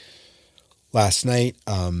Marcus, last night,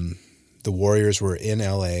 the Warriors were in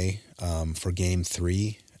LA, for Game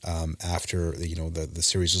 3, after, the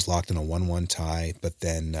series was locked in a 1-1 tie, but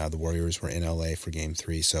then, the Warriors were in LA for Game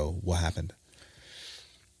 3. So what happened?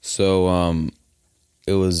 So,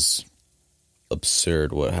 it was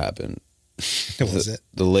absurd what happened. What was it?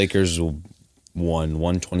 The Lakers won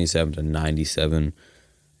 127-97.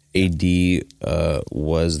 AD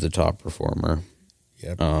was the top performer.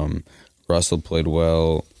 Yep. Russell played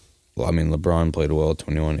well. LeBron played well,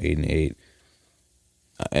 21, 8 and 8.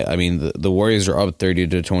 I mean, the Warriors are up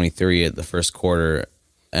 30-23 at the first quarter,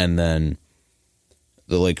 and then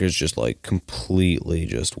the Lakers just like completely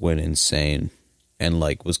just went insane and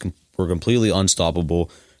like were completely unstoppable.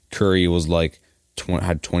 Curry was like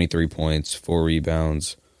had 23 points, 4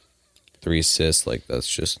 rebounds, 3 assists. Like that's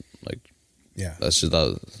just like that's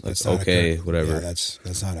okay, whatever. Yeah,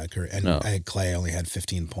 that's not accurate. And no. Clay only had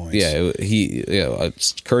 15 points. Yeah,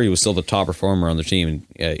 Curry was still the top performer on the team. And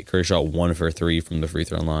yeah, Curry shot 1 for 3 from the free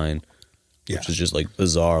throw line, which is just like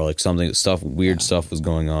bizarre. Like weird stuff was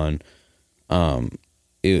going on.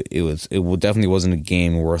 It definitely wasn't a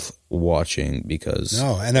game worth watching because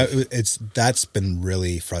and that's been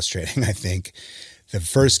really frustrating. I think the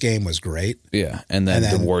first game was great, and then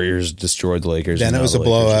the Warriors destroyed the Lakers. Then it was a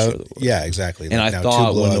blowout. Yeah, exactly. And I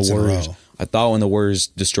thought when the Warriors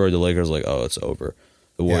destroyed the Lakers, like, oh, it's over.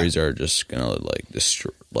 The Warriors are just gonna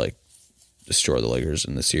destroy the Lakers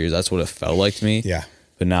in the series. That's what it felt like to me. Yeah.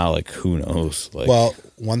 But now, like, who knows? Like, well,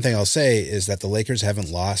 one thing I'll say is that the Lakers haven't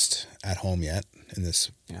lost at home yet in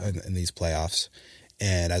in these playoffs,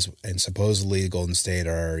 and supposedly Golden State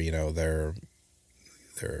are they're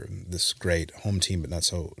this great home team, but not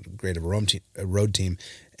so great of a road team.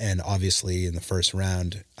 And obviously, in the first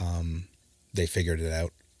round, they figured it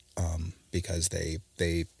out because they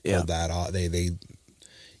pulled that off.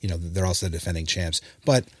 They're also the defending champs.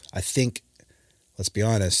 But I think, let's be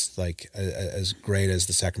honest, like as great as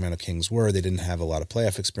the Sacramento Kings were, they didn't have a lot of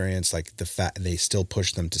playoff experience. Like they still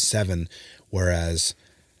pushed them to 7, whereas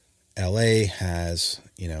LA has,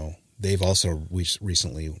 they've also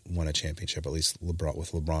recently won a championship, at least with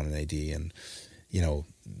LeBron and AD,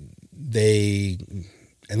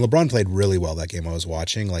 and LeBron played really well that game I was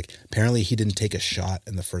watching. Like, apparently he didn't take a shot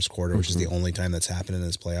in the first quarter, which is the only time that's happened in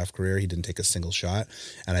his playoff career. He didn't take a single shot,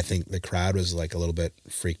 and I think the crowd was like a little bit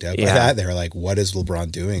freaked out by that. They were like, "What is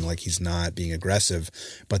LeBron doing? Like, he's not being aggressive."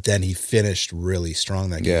 But then he finished really strong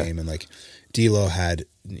that game, and like D'Lo had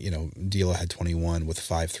 21 with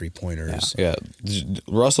 5 3-pointers. Yeah.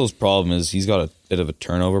 Russell's problem is he's got a bit of a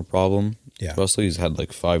turnover problem. Yeah. Russell, he's had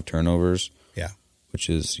like 5 turnovers. Yeah. Which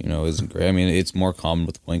is, isn't great. I mean, it's more common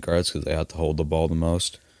with point guards because they have to hold the ball the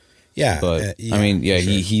most. Yeah. But, sure.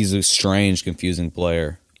 He's a strange, confusing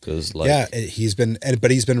player. Cause, like, he's been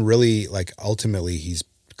really, like, ultimately, he's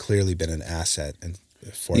clearly been an asset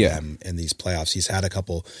for them in these playoffs. He's had a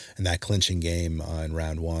couple in that clinching game in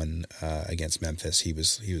round 1 against Memphis. He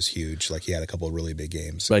was huge. Like, he had a couple of really big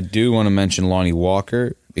games. But I do want to mention Lonnie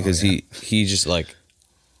Walker because he just, like,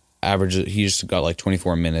 he just got like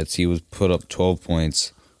 24 minutes. He was put up 12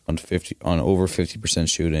 points on over 50%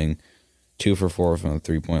 shooting, 2 for 4 from the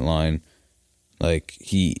 3-point line. Like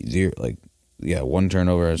one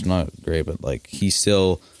turnover is not great, but like he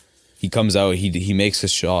comes out, he makes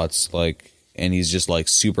his shots, like, and he's just like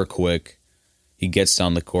super quick. He gets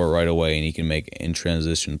down the court right away, and he can make in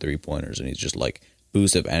transition 3-pointers, and he's just like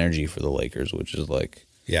boost of energy for the Lakers, which is like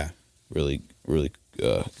really really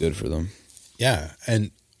good for them. Yeah, and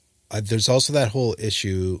there's also that whole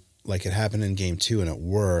issue, like it happened in game 2 and it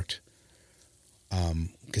worked,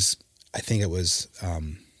 because I think it was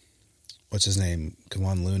what's his name,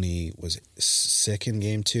 Kevon Looney was sick in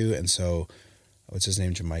game 2, and so what's his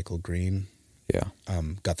name, JaMychal Green,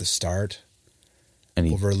 got the start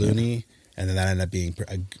over Looney. And then that ended up being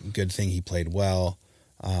a good thing. He played well.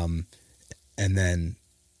 And then,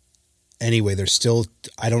 anyway, there's still,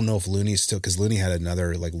 I don't know if Looney's still, because Looney had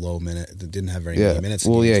another like low minute, didn't have very many minutes.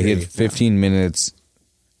 Well, he had 15 minutes.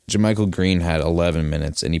 JaMychal Green had 11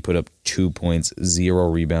 minutes, and he put up 2 points, 0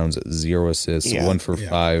 rebounds, 0 assists, 1 for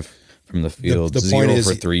 5 from the field, the 0 point is,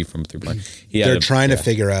 for 3 from 3-point. They're trying to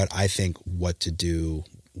figure out, I think, what to do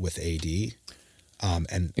with AD.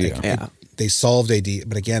 They solved AD,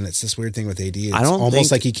 but again, it's this weird thing with AD. It's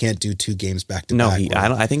almost like he can't do 2 games back to back.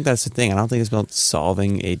 I think that's the thing. I don't think it's about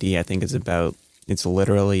solving AD. I think it's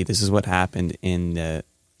literally, this is what happened in their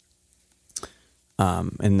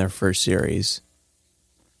first series.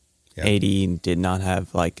 Yeah. AD did not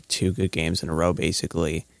have like 2 good games in a row,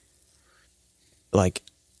 basically. Like,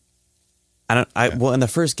 well, in the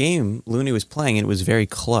first game, Looney was playing and it was very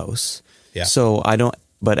close. Yeah. So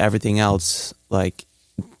but everything else, like,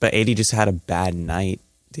 but AD just had a bad night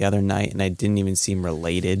the other night, and I didn't even seem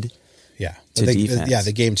related. Yeah, to defense.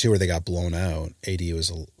 The game 2 where they got blown out, AD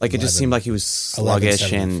was like, it just seemed like he was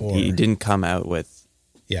sluggish, and he didn't come out with.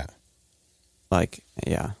 Yeah. Like,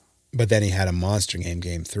 yeah. But then he had a monster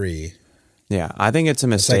game 3. Yeah, I think it's a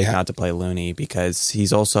mistake not to play Looney, because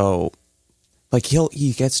he's also like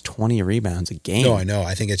he gets 20 rebounds a game. No, I know.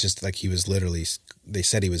 I think it's just like he was literally. They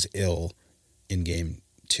said he was ill in game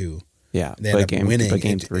 2. Yeah, they ended up winning. But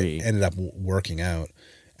game 3 it ended up working out,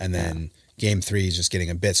 and then game 3 is just getting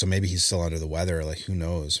a bit. So maybe he's still under the weather. Like, who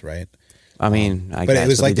knows, right? I mean, I but guess, it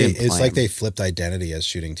was like they flipped identity as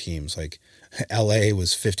shooting teams. Like, LA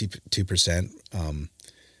was 52%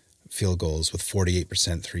 field goals with 48%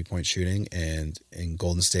 3-point shooting, and in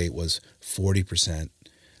Golden State was 40%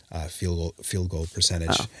 field goal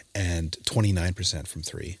percentage and 29% from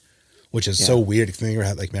 3, which is so weird.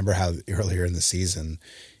 Remember how earlier in the season,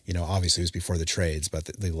 obviously it was before the trades, but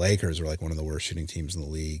the Lakers were like one of the worst shooting teams in the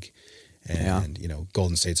league, and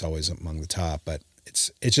Golden State's always among the top. But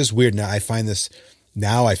it's just weird now. I find this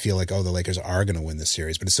now. I feel like the Lakers are going to win this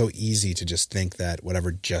series, but it's so easy to just think that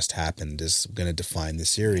whatever just happened is going to define the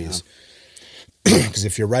series. Because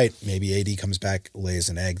if you're right, maybe AD comes back, lays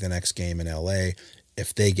an egg the next game in LA.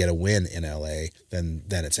 If they get a win in LA, then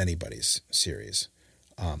it's anybody's series.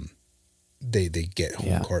 They get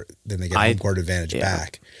home court, then they get home court advantage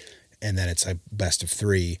back, and then it's a best of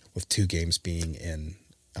 3 with 2 games being in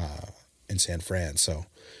San Fran. So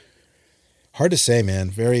hard to say, man.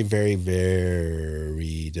 Very, very,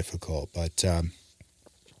 very difficult. But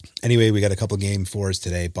anyway, we got a couple game 4s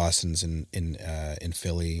today. Boston's in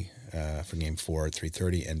Philly for game 4 at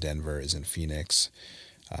 3:30, and Denver is in Phoenix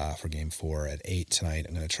for game 4 at 8 tonight.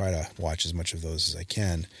 I'm going to try to watch as much of those as I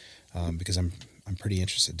can because I'm pretty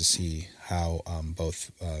interested to see how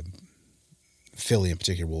both Philly in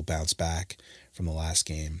particular will bounce back from the last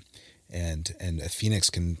game, and if Phoenix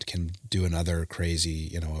can do another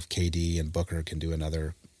crazy, if KD and Booker can do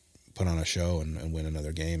another, put on a show and win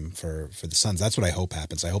another game for the Suns. That's what I hope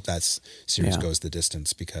happens. I hope that series goes the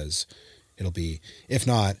distance, because it'll be, if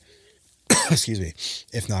not,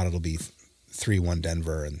 if not, it'll be 3-1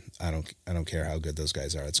 Denver, and I don't care how good those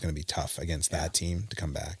guys are. It's going to be tough against that team to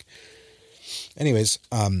come back. Anyways,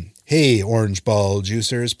 hey, Orange Ball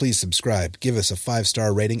Juicers, please subscribe, give us a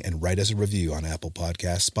 5-star rating, and write us a review on Apple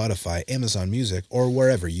Podcasts, Spotify, Amazon Music, or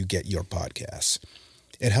wherever you get your podcasts.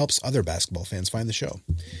 It helps other basketball fans find the show.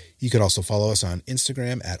 You can also follow us on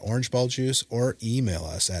Instagram at OrangeBallJuice, or email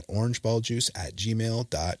us at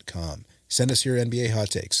orangeballjuice@gmail.com. Send us your NBA hot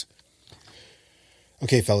takes.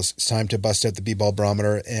 Okay, fellas, it's time to bust out the B-ball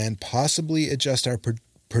barometer and possibly adjust our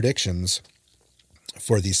predictions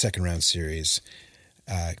for the second round series,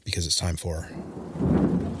 because it's time for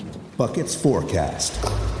Buckets Forecast.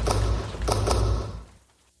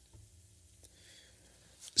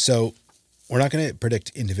 So we're not going to predict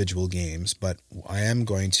individual games, but I am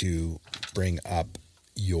going to bring up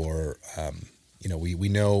your, we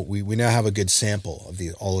now have a good sample of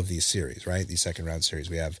all of these series, right? These second round series.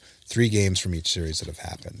 We have 3 games from each series that have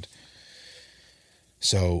happened.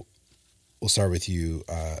 So we'll start with you,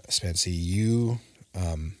 Spency. You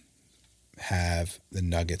have the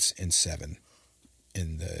Nuggets in 7.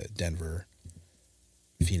 Denver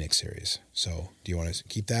Phoenix series. So do you want to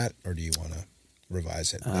keep that or do you want to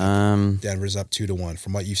revise it? Denver's up 2-1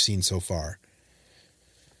 from what you've seen so far.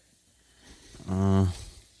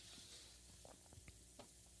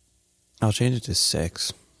 I'll change it to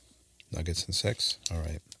 6. Nuggets in 6. All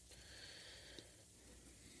right.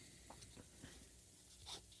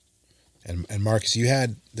 And Marcus, you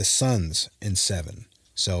had the Suns in 7,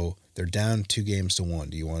 so they're down 2-1.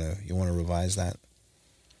 Do you want to revise that?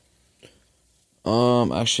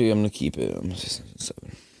 Actually, I'm gonna keep it. I'm just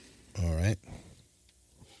 7. All right.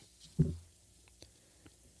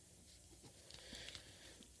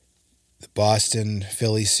 The Boston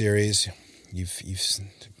Philly series, you've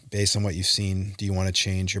based on what you've seen, do you want to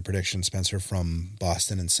change your prediction, Spencer, from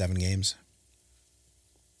Boston in 7 games?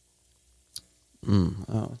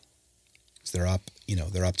 Oh. They're up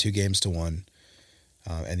 2-1,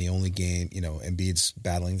 and the only game, Embiid's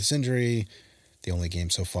battling this injury. The only game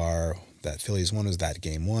so far that Phillies won was that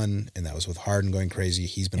game 1, and that was with Harden going crazy.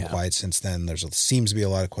 He's been quiet since then. Seems to be a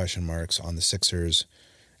lot of question marks on the Sixers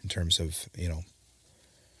in terms of,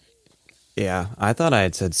 Yeah, I thought I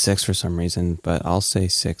had said 6 for some reason, but I'll say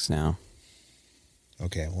 6 now.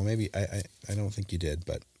 Okay, well, maybe I don't think you did,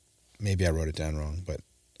 but maybe I wrote it down wrong, but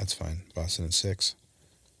that's fine. Boston in 6.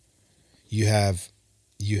 You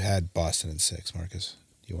had Boston in 6, Marcus.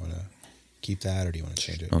 Do you want to keep that or do you want to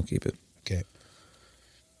change it? I'll keep it. Okay.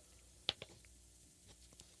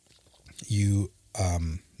 You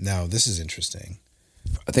now this is interesting.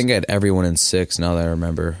 I think I had everyone in 6. Now that I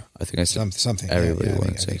remember, I think I said something. Everybody I won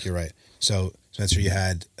in think 6. you're right. So Spencer, you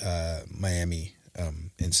had Miami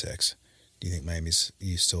in 6. Do you think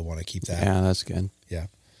you still want to keep that? Yeah, that's good. Yeah.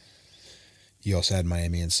 You also had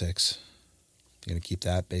Miami in 6. You going to keep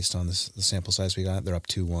that based on the sample size we got? They're up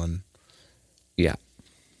 2-1. Yeah.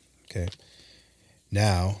 Okay.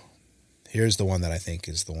 Now, here's the one that I think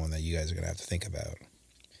is the one that you guys are going to have to think about.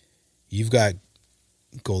 You've got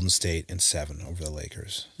Golden State in 7 over the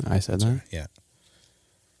Lakers. I said that? Yeah.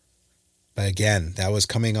 But again, that was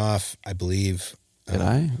coming off, I believe. Did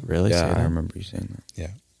I really say that? I remember you saying that.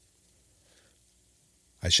 Yeah.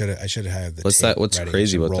 I should have had the What's tape that? What's ready.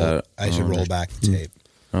 crazy about that? I should roll back the tape.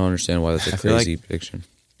 I don't understand why that's a feel crazy prediction.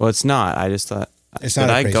 Well, it's not. I just thought. It's did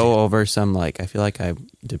not I crazy. go over some I feel like I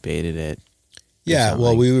debated it. Yeah,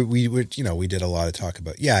 well, something. we did a lot of talk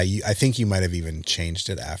about. Yeah, I think you might have even changed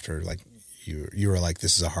it after you were like,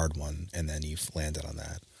 this is a hard one, and then you landed on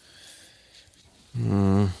that.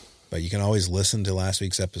 But you can always listen to last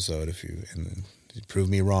week's episode if you prove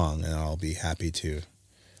me wrong, and I'll be happy to.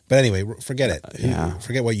 But anyway, forget it. Yeah.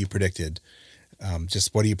 Forget what you predicted.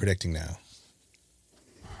 Just what are you predicting now?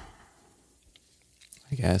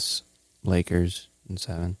 I guess Lakers in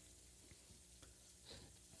 7.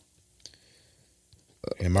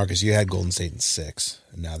 And Marcus, you had Golden State in 6,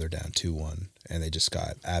 and now they're down 2-1, and they just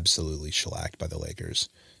got absolutely shellacked by the Lakers.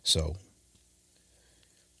 So,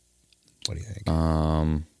 what do you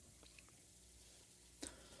think?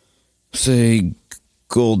 Say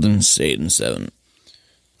Golden State in 7.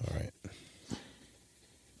 All right.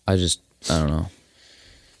 I don't know.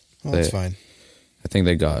 Well, that's fine. I think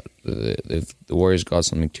the Warriors got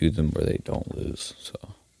something to them where they don't lose. So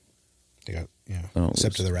They got don't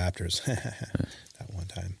except lose. to the Raptors that one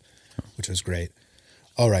time, which was great.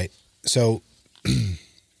 All right. So,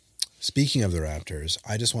 speaking of the Raptors,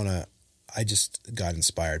 I just got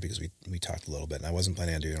inspired because we talked a little bit, and I wasn't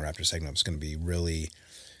planning on doing a Raptor segment. It was going to be really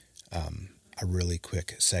a really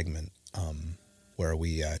quick segment where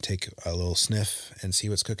we take a little sniff and see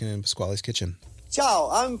what's cooking in Pasquale's kitchen. Ciao,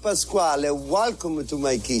 I'm Pasquale. Welcome to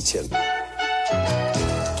my kitchen.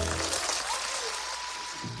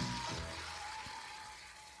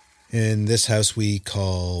 In this house, we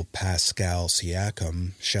call Pascal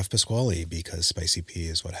Siakam Chef Pasquale because spicy pea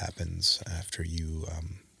is what happens after you,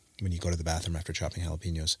 when you go to the bathroom after chopping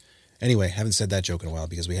jalapenos. Anyway, haven't said that joke in a while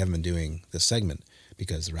because we haven't been doing this segment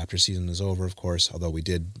because the Raptor season is over, of course, although we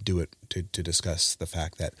did do it to discuss the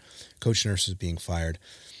fact that Coach Nurse is being fired.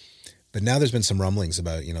 But now there's been some rumblings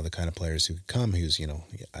about, the kind of players who could come,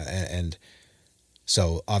 and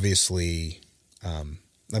so obviously,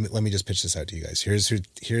 let me just pitch this out to you guys. Here's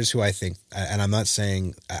who I think, and I'm not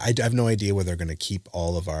saying, I have no idea whether they're going to keep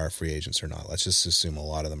all of our free agents or not. Let's just assume a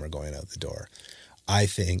lot of them are going out the door. I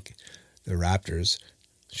think the Raptors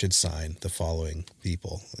should sign the following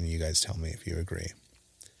people, and you guys tell me if you agree.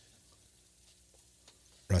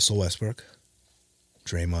 Russell Westbrook,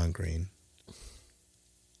 Draymond Green,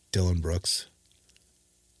 Dylan Brooks,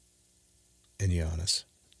 and Giannis.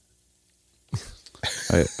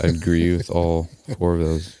 I agree with all 4 of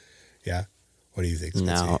those. Yeah? What do you think,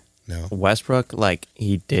 Spencer? Now, No. Westbrook,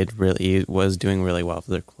 he was doing really well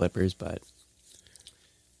for the Clippers, but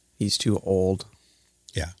he's too old.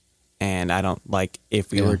 Yeah. And I don't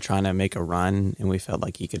if we were trying to make a run and we felt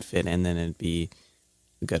like he could fit in, then it'd be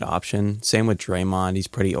a good option. Same with Draymond. He's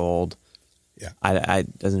pretty old. Yeah. I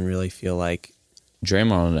doesn't really feel like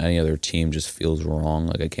Draymond on any other team just feels wrong.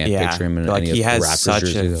 Like I can't picture him in any he of the has Raptors such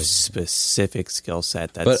jersey. a specific skill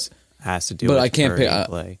set that has to do with I can't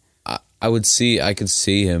play. I could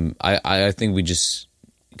see him. I think we just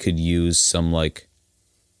could use some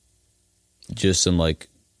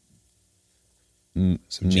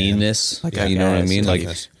meanness. You know what I mean? Like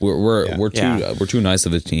we're too nice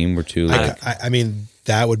of a team. We're too I mean,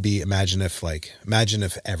 that would be imagine if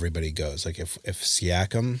everybody goes. Like if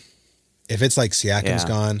Siakam, if it's like Siakam's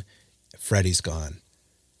gone, Freddie's gone,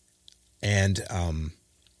 and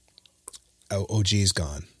OG's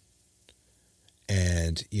gone,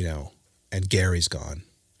 and and Gary's gone,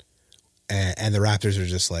 and the Raptors are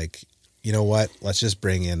just like, you know what? Let's just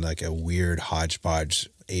bring in like a weird hodgepodge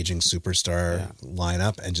aging superstar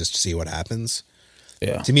lineup and just see what happens.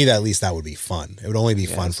 Yeah. To me, at least that would be fun. It would only be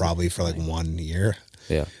fun probably for like 1 year.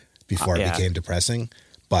 Yeah. Before it became depressing.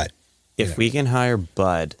 But if we can hire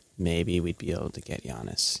Bud, maybe we'd be able to get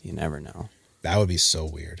Giannis. You never know. That would be so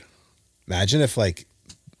weird. Imagine if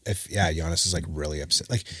Giannis is like really upset.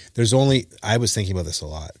 Like I was thinking about this a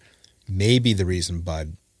lot. Maybe the reason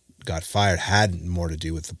Bud got fired had more to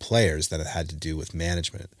do with the players than it had to do with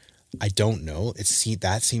management. I don't know.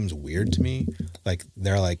 That seems weird to me. Like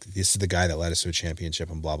they're like, this is the guy that led us to a championship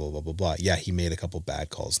and blah blah blah blah blah. Yeah, he made a couple bad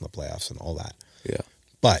calls in the playoffs and all that. Yeah,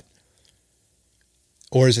 but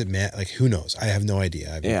or is it who knows? I have no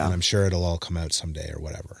idea. And I'm sure it'll all come out someday or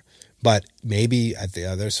whatever. But maybe at the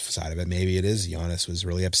other side of it, maybe it is Giannis was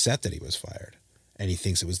really upset that he was fired, and he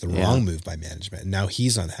thinks it was the wrong move by management, and now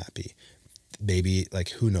he's unhappy. Maybe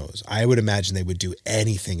who knows? I would imagine they would do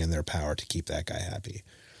anything in their power to keep that guy happy.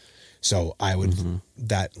 So I would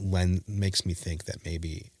that makes me think that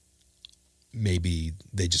maybe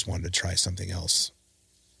they just wanted to try something else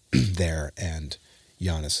there, and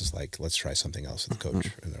Giannis is like, let's try something else with the coach,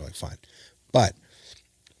 and they're like, fine. But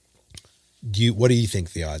what do you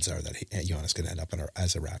think the odds are that Giannis going to end up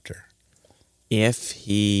as a Raptor? If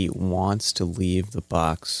he wants to leave the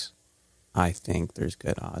Bucks, I think there's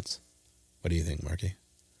good odds. What do you think, Marky?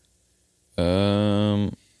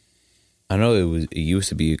 I know it used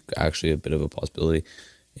to be actually a bit of a possibility,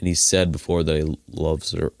 and he said before that he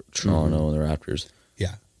loves Toronto and the Raptors.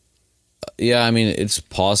 Yeah, yeah. I mean, it's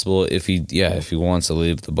possible if he wants to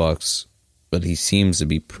leave the Bucks, but he seems to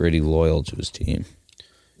be pretty loyal to his team.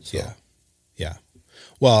 So. Yeah.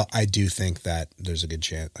 Well, I do think that there's a good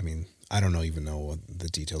chance. I mean, I don't even know what the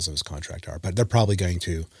details of his contract are, but they're probably going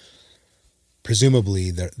to.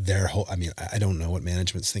 Presumably, their whole. I mean, I don't know what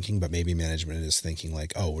management's thinking, but maybe management is thinking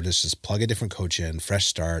like, "Oh, we'll just plug a different coach in, fresh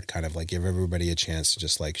start, kind of like give everybody a chance to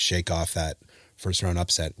just like shake off that first round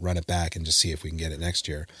upset, run it back, and just see if we can get it next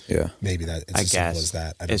year." Yeah, maybe it's as simple as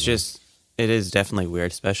that. I don't know. It is definitely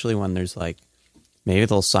weird, especially when there's maybe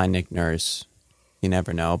they'll sign Nick Nurse. You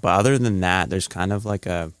never know, but other than that, there's kind of like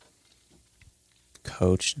a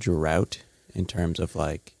coach drought in terms of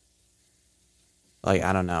I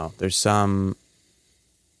don't know. There's some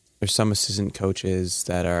assistant coaches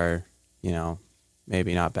that are,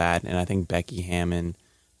 maybe not bad. And I think Becky Hammon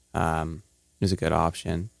is a good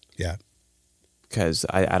option. Yeah. Because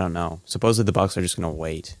I don't know. Supposedly the Bucks are just going to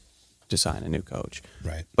wait to sign a new coach.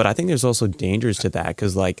 Right. But I think there's also dangers to that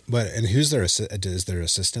because and who's their is their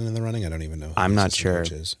assistant in the running? I don't even know. I'm not sure.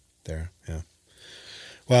 Is there. Yeah.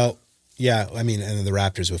 Well, yeah, I mean, and the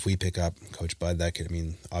Raptors, if we pick up Coach Bud,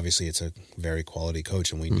 obviously it's a very quality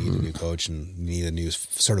coach, and we need a new coach and need a new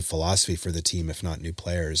sort of philosophy for the team, if not new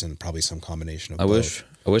players, and probably some combination of both.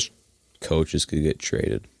 I wish coaches could get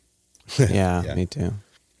traded. Yeah, me too.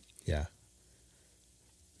 Yeah.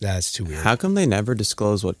 That's too weird. How come they never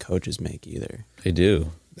disclose what coaches make either? They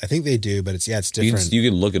do. I think they do, but it's different. You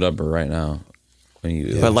can look it up right now.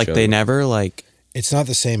 They never It's not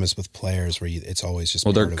the same as with players where it's always just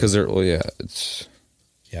it's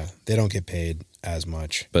they don't get paid as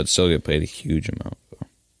much, but still get paid a huge amount. Though.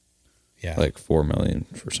 Yeah, like $4 million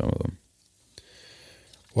for some of them.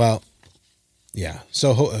 Well, yeah.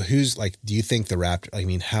 So who's do you think the Raptors? I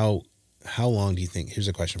mean, how long do you think? Here's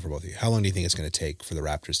a question for both of you. How long do you think it's going to take for the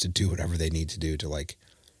Raptors to do whatever they need to do to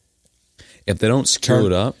if they don't screw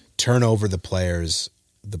it up, turn over the players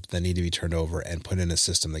that need to be turned over and put in a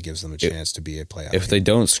system that gives them a chance to be a playoff. If they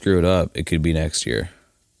don't screw it up, it could be next year.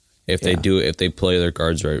 If they do, if they play their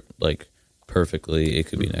cards right, perfectly, it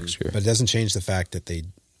could be next year. But it doesn't change the fact that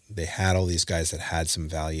they had all these guys that had some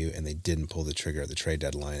value and they didn't pull the trigger at the trade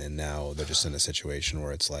deadline, and now they're just in a situation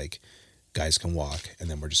where it's like guys can walk, and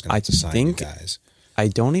then we're just going to have to sign new guys. I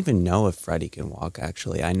don't even know if Freddie can walk,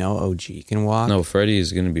 actually. I know OG can walk. No, Freddie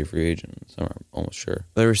is going to be a free agent. So I'm almost sure.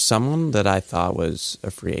 There was someone that I thought was a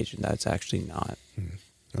free agent that's actually not.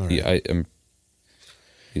 All right.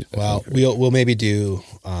 Yeah, Well, we'll maybe do.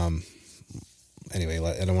 Anyway,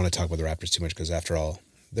 I don't want to talk about the Raptors too much because after all,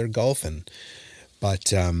 they're golfing.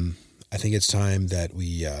 But I think it's time that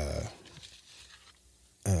we.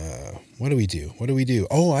 What do we do?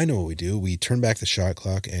 Oh, I know what we do. We turn back the shot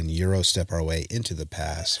clock and Euro step our way into the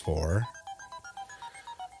past for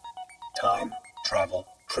Time Travel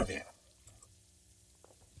Trivia.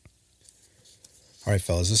 All right,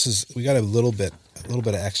 fellas. We got a little bit of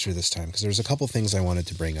extra this time because there's a couple things I wanted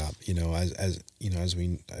to bring up. As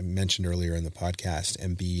I mentioned earlier in the podcast,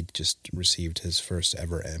 Embiid just received his first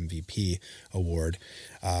ever MVP award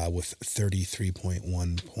with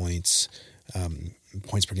 33.1 points.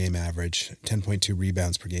 Points per game average, 10.2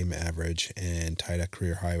 rebounds per game average, and tied a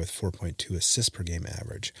career high with 4.2 assists per game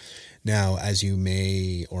average. Now, as you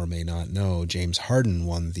may or may not know, James Harden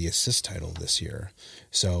won the assist title this year.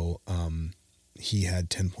 So he had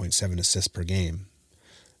 10.7 assists per game.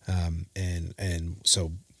 And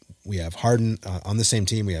so we have Harden on the same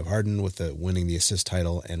team. We have Harden with winning the assist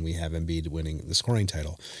title, and we have Embiid winning the scoring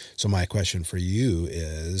title. So my question for you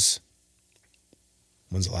is,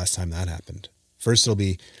 when's the last time that happened? First, it'll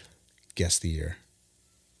be guess the year.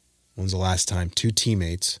 When's the last time two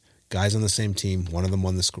teammates, guys on the same team, one of them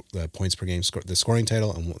won the points per game, the scoring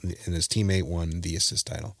title, and his teammate won the assist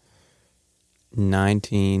title?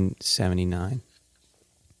 1979.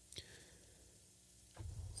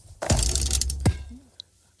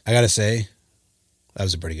 I gotta say, that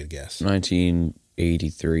was a pretty good guess.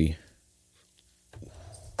 1983.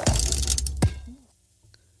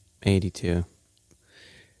 82.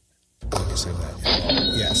 Like I said that.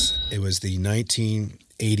 Yes, it was the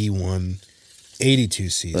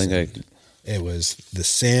 1981-82 season. It was the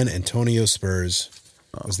San Antonio Spurs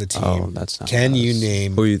was the team. Oh, that's not. Can you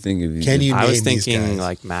name? Who are you thinking? I was thinking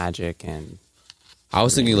like Magic and. I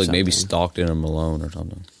was thinking like maybe Stockton or Malone or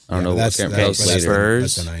something. I don't know. That's later.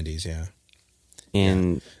 Spurs. That's the 90s, yeah.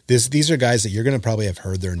 And these are guys that you're going to probably have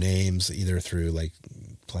heard their names either through like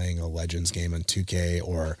playing a Legends game on 2K,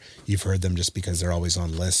 or you've heard them just because they're always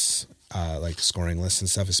on lists, like scoring lists and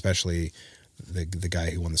stuff, especially the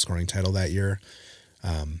guy who won the scoring title that year.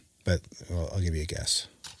 But I'll give you a guess.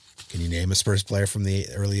 Can you name a Spurs player from the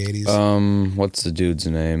early 80s? What's the dude's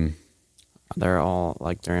name? They're all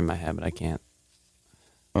like they're in my head, but I can't.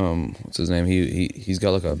 What's his name? He's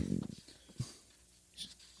got like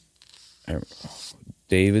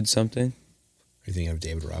David something. Are you thinking of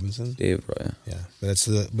David Robinson? David, yeah. Yeah, but that's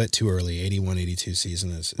a bit too early. 81-82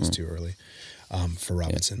 season is too early for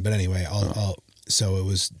Robinson. Yeah. But anyway, so it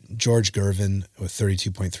was George Gervin with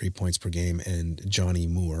 32.3 points per game, and Johnny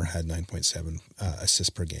Moore had 9.7 assists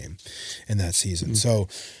per game in that season. So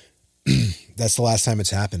that's the last time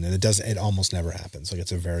it's happened, and it almost never happens. Like,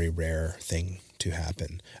 it's a very rare thing to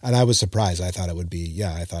happen. And I was surprised. I thought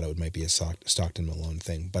it might be a Stockton Malone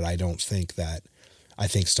thing, but I don't think that. I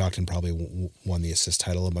think Stockton probably won the assist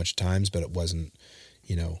title a bunch of times, but it wasn't,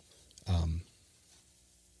 it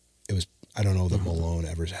was, I don't know that Malone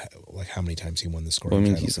ever, like how many times he won the scoring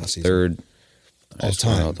title he's for the season. Third all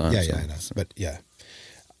time. Yeah, I know. But yeah.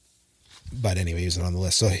 But anyway, he was on the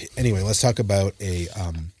list. So anyway, let's talk about a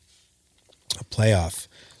playoff,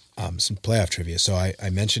 some playoff trivia. So I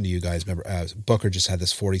mentioned to you guys, remember, Booker just had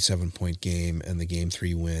this 47-point game and the Game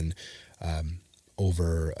 3 win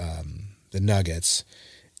over the Nuggets.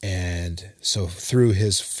 And so through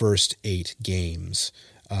his first 8 games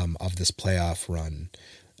of this playoff run,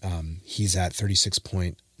 he's at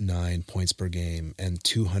 36.9 points per game and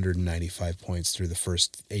 295 points through the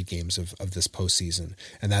first 8 games of this postseason.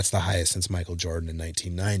 And that's the highest since Michael Jordan in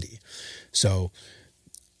 1990. So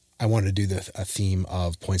I wanted to do a theme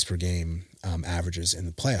of points per game averages in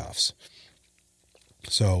the playoffs.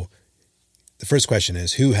 So the first question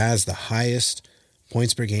is, who has the highest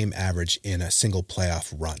points per game average in a single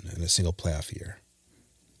playoff run, in a single playoff year?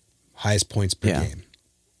 Highest points per game.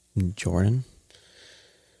 Jordan?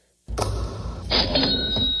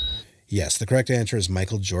 Yes, the correct answer is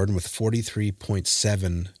Michael Jordan with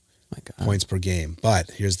 43.7 points per game.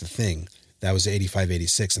 But here's the thing. That was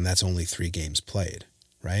 85-86, and that's only 3 games played,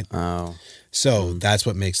 right? Oh. So that's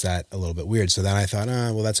what makes that a little bit weird. So then I thought,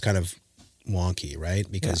 well, that's kind of wonky, right?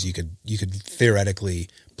 Because you could theoretically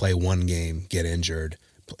play one game, get injured,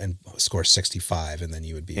 and score 65, and then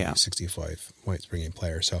you would be a 65 points per game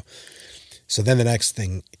player. So then the next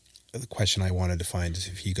thing the question I wanted to find,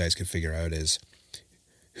 if you guys could figure out, is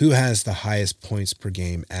who has the highest points per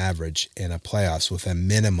game average in a playoffs with a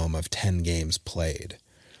minimum of 10 games played?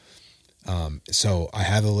 So I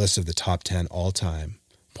have a list of the top 10 all-time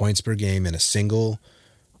points per game in a single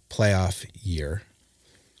playoff year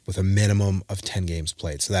with a minimum of 10 games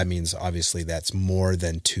played. So that means obviously that's more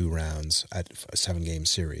than 2 rounds at a 7-game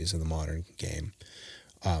series in the modern game.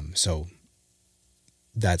 So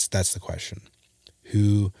that's the question.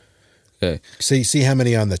 Who? Okay. So you see how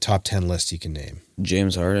many on the top 10 list you can name?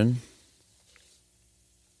 James Harden.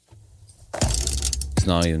 It's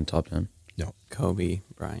not even top 10. No. Kobe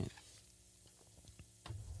Bryant.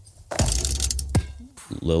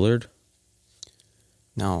 Lillard.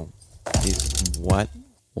 No. He's what?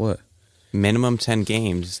 What? Minimum 10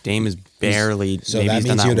 games. Dame is barely. So maybe that he's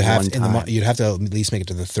done means that you'd have one time. you'd have to at least make it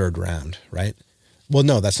to the 3rd round, right? Well,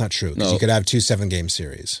 no, that's not true, because No. you could have 2 7-game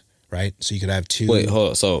series, right? So you could have 2. Wait, hold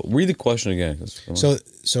on. So read the question again. So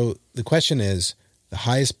the question is the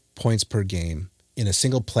highest points per game in a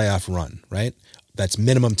single playoff run, right? That's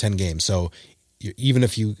minimum 10 games. So even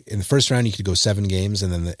if you in the first round you could go 7 games,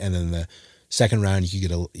 and then the second round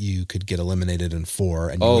you could get eliminated in 4,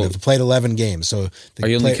 and you would have played 11 games. So are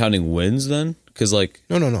you only counting wins then? Because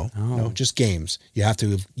no, just games. You have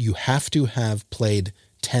to have played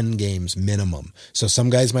 10 games minimum. So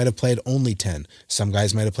some guys might have played only 10. Some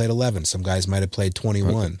guys might have played 11. Some guys might have played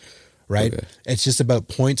 21. Right? Okay. It's just about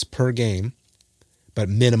points per game, but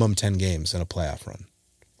minimum 10 games in a playoff run.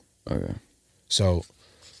 Okay. So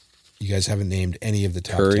you guys haven't named any of the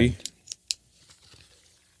top Curry. 10.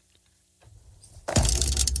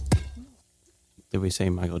 Did we say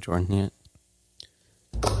Michael Jordan yet?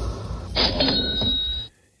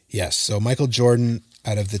 Yes. So Michael Jordan,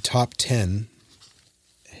 out of the top 10,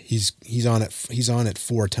 he's on it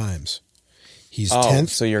 4 times. He's 10th.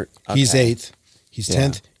 So you're okay. He's 8th. He's Yeah.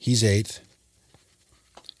 10th. He's 8th.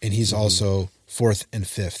 And he's also 4th and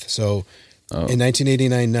 5th. So in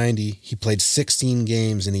 1989-90, he played 16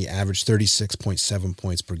 games and he averaged 36.7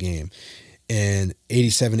 points per game. In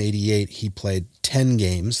 87-88, he played 10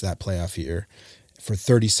 games that playoff year for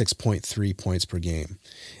 36.3 points per game.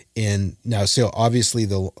 And now, so obviously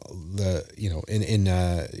the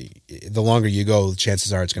longer you go,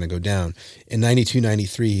 chances are it's going to go down. In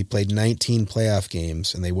 92-93, he played 19 playoff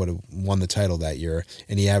games, and they would have won the title that year.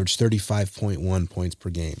 And he averaged 35.1 points per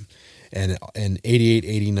game. And in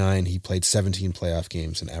 88-89, he played 17 playoff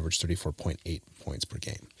games and averaged 34.8 points per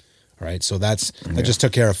game. All right, so that just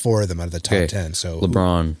took care of 4 of them out of the top 10. So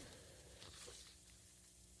LeBron.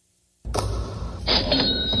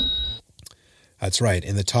 That's right.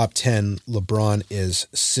 In the top 10, LeBron is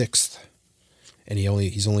 6th, and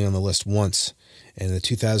he's only on the list once. In the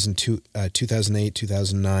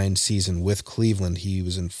 2008-2009 season with Cleveland, he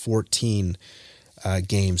was in 14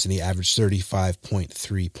 games, and he averaged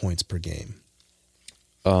 35.3 points per game.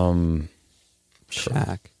 Shaq.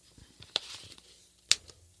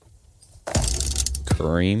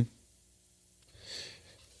 Kareem.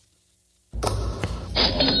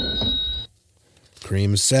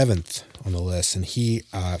 Kareem's 7th on the list, and he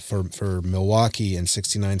for Milwaukee in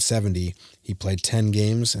 69-70, he played 10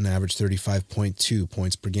 games and averaged 35.2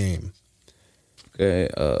 points per game. Okay.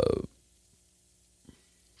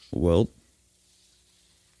 Wilt.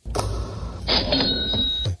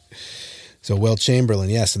 So Wilt Chamberlain,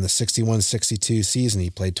 yes, in the 61-62 season, he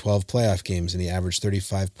played 12 playoff games and he averaged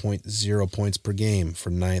 35.0 points per game for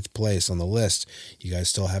 9th place on the list. You guys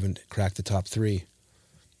still haven't cracked the top 3.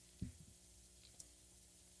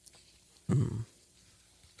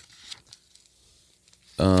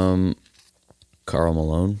 Karl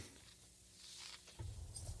Malone.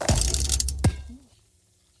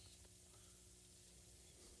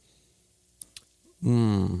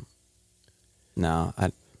 No,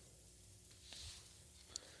 I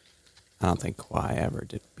don't think Kawhi ever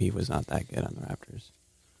did. He was not that good on the Raptors.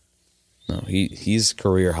 No, he's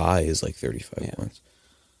career high is like 35 points.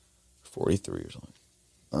 43 or something.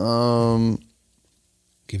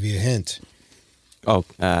 Give you a hint. Oh,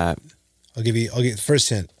 I'll give you the first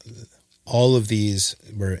hint. All of these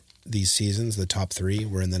seasons, the top 3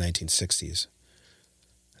 were in the 1960s.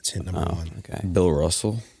 That's hint number 1. okay. Bill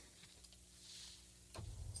Russell.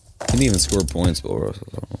 Didn't even score points, Bill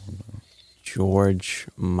Russell. George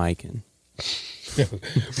Mikan.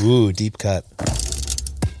 Ooh, deep cut.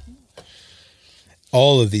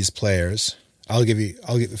 All of these players, I'll give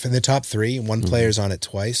for the top 3, one player's on it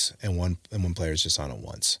twice and one player's just on it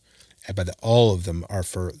once. But all of them are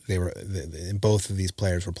both of these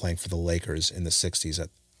players were playing for the Lakers in the 60s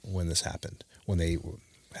when this happened, when they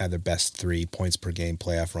had their best 3 points per game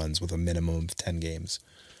playoff runs with a minimum of 10 games.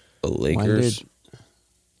 The Lakers.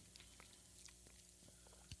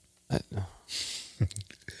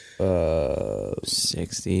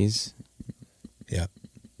 60s. Yeah.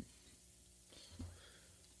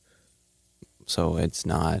 So it's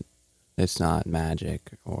not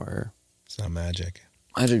Magic or. It's not Magic.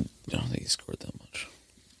 I don't think he scored that much.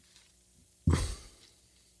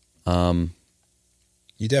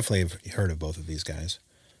 You definitely have heard of both of these guys.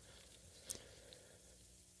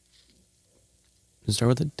 Does it start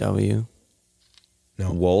with a W?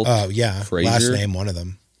 No. Walt. Yeah. Frazier? Last name, one of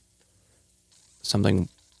them. Something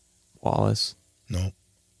Wallace. No.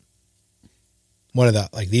 One of the,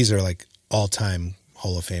 like, these are like all-time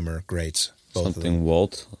Hall of Famer greats. Both of Something them.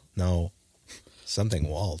 Walt. No. Something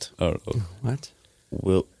Walt. I don't know. What?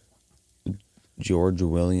 George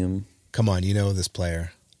William. Come on, you know this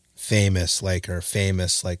player. Famous Laker,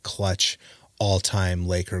 famous, like, clutch, all-time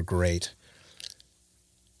Laker great.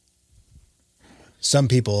 Some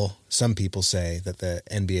people say that the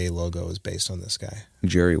NBA logo is based on this guy.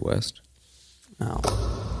 Jerry West. No.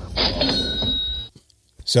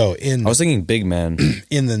 So I was thinking big man.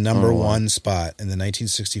 in the number one spot in the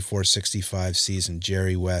 1964-65 season,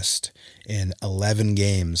 Jerry West in 11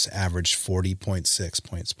 games averaged 40.6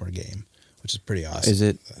 points per game, which is pretty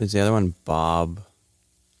awesome. Is the other one Bob?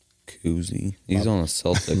 Cousy. He's on the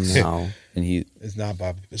Celtics. No. And It's not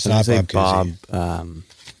Bob. It's I was not gonna say Bob Cousy.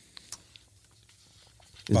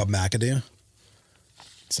 Bob McAdoo.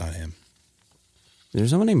 It's not him.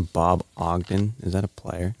 There's someone named Bob Ogden. Is that a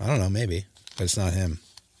player? I don't know, maybe, but it's not him.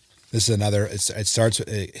 This is another. It starts with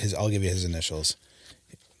his. I'll give you his initials.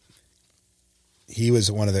 He was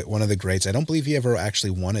one of the greats. I don't believe he ever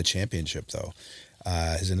actually won a championship though.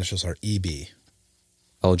 His initials are EB.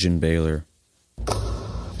 Elgin Baylor.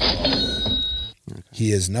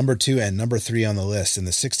 He is number 2 and number 3 on the list. In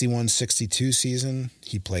the 61-62 season,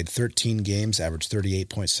 he played 13 games, averaged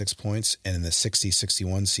 38.6 points. And in the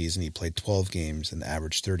 60-61 season, he played 12 games and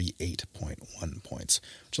averaged 38.1 points,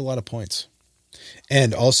 which is a lot of points.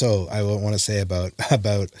 And also, I want to say about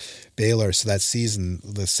Baylor, so that season,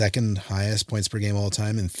 the second highest points per game all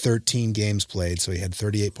time in 13 games played, so he had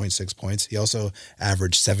 38.6 points. He also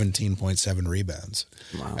averaged 17.7 rebounds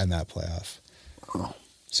in that playoff.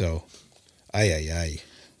 So, and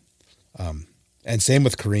same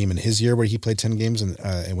with Kareem in his year where he played 10 games and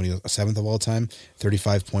when he was 7th of all time,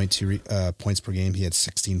 35.2 points per game. He had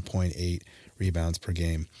 16.8 rebounds per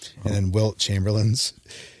game. And then Wilt Chamberlain's,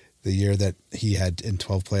 the year that he had in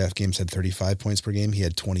 12 playoff games had 35 points per game, he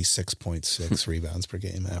had 26.6 rebounds per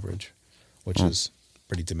game average, which is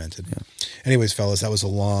pretty demented. Yeah. Anyways, fellas, that was a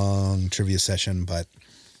long trivia session,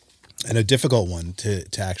 and a difficult one to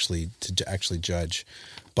actually judge.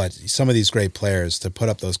 But some of these great players, to put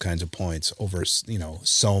up those kinds of points over,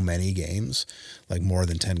 so many games, like more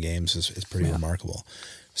than 10 games, is pretty remarkable.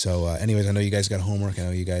 So anyways, I know you guys got homework. I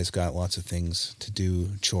know you guys got lots of things to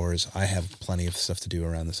do, chores. I have plenty of stuff to do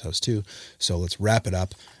around this house too. So let's wrap it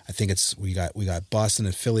up. I think we got Boston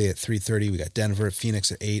and Philly at 3:30. We got Denver,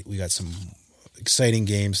 Phoenix at 8. We got some exciting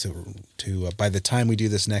games to by the time we do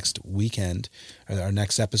this next weekend, or our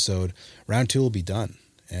next episode, round 2 will be done.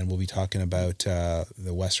 And we'll be talking about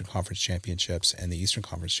the Western Conference Championships and the Eastern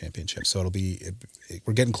Conference Championships. So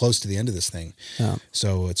we're getting close to the end of this thing. Yeah.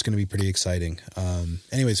 So it's going to be pretty exciting.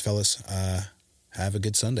 Anyways, fellas, have a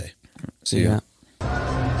good Sunday. See ya.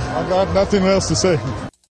 I got nothing else to say.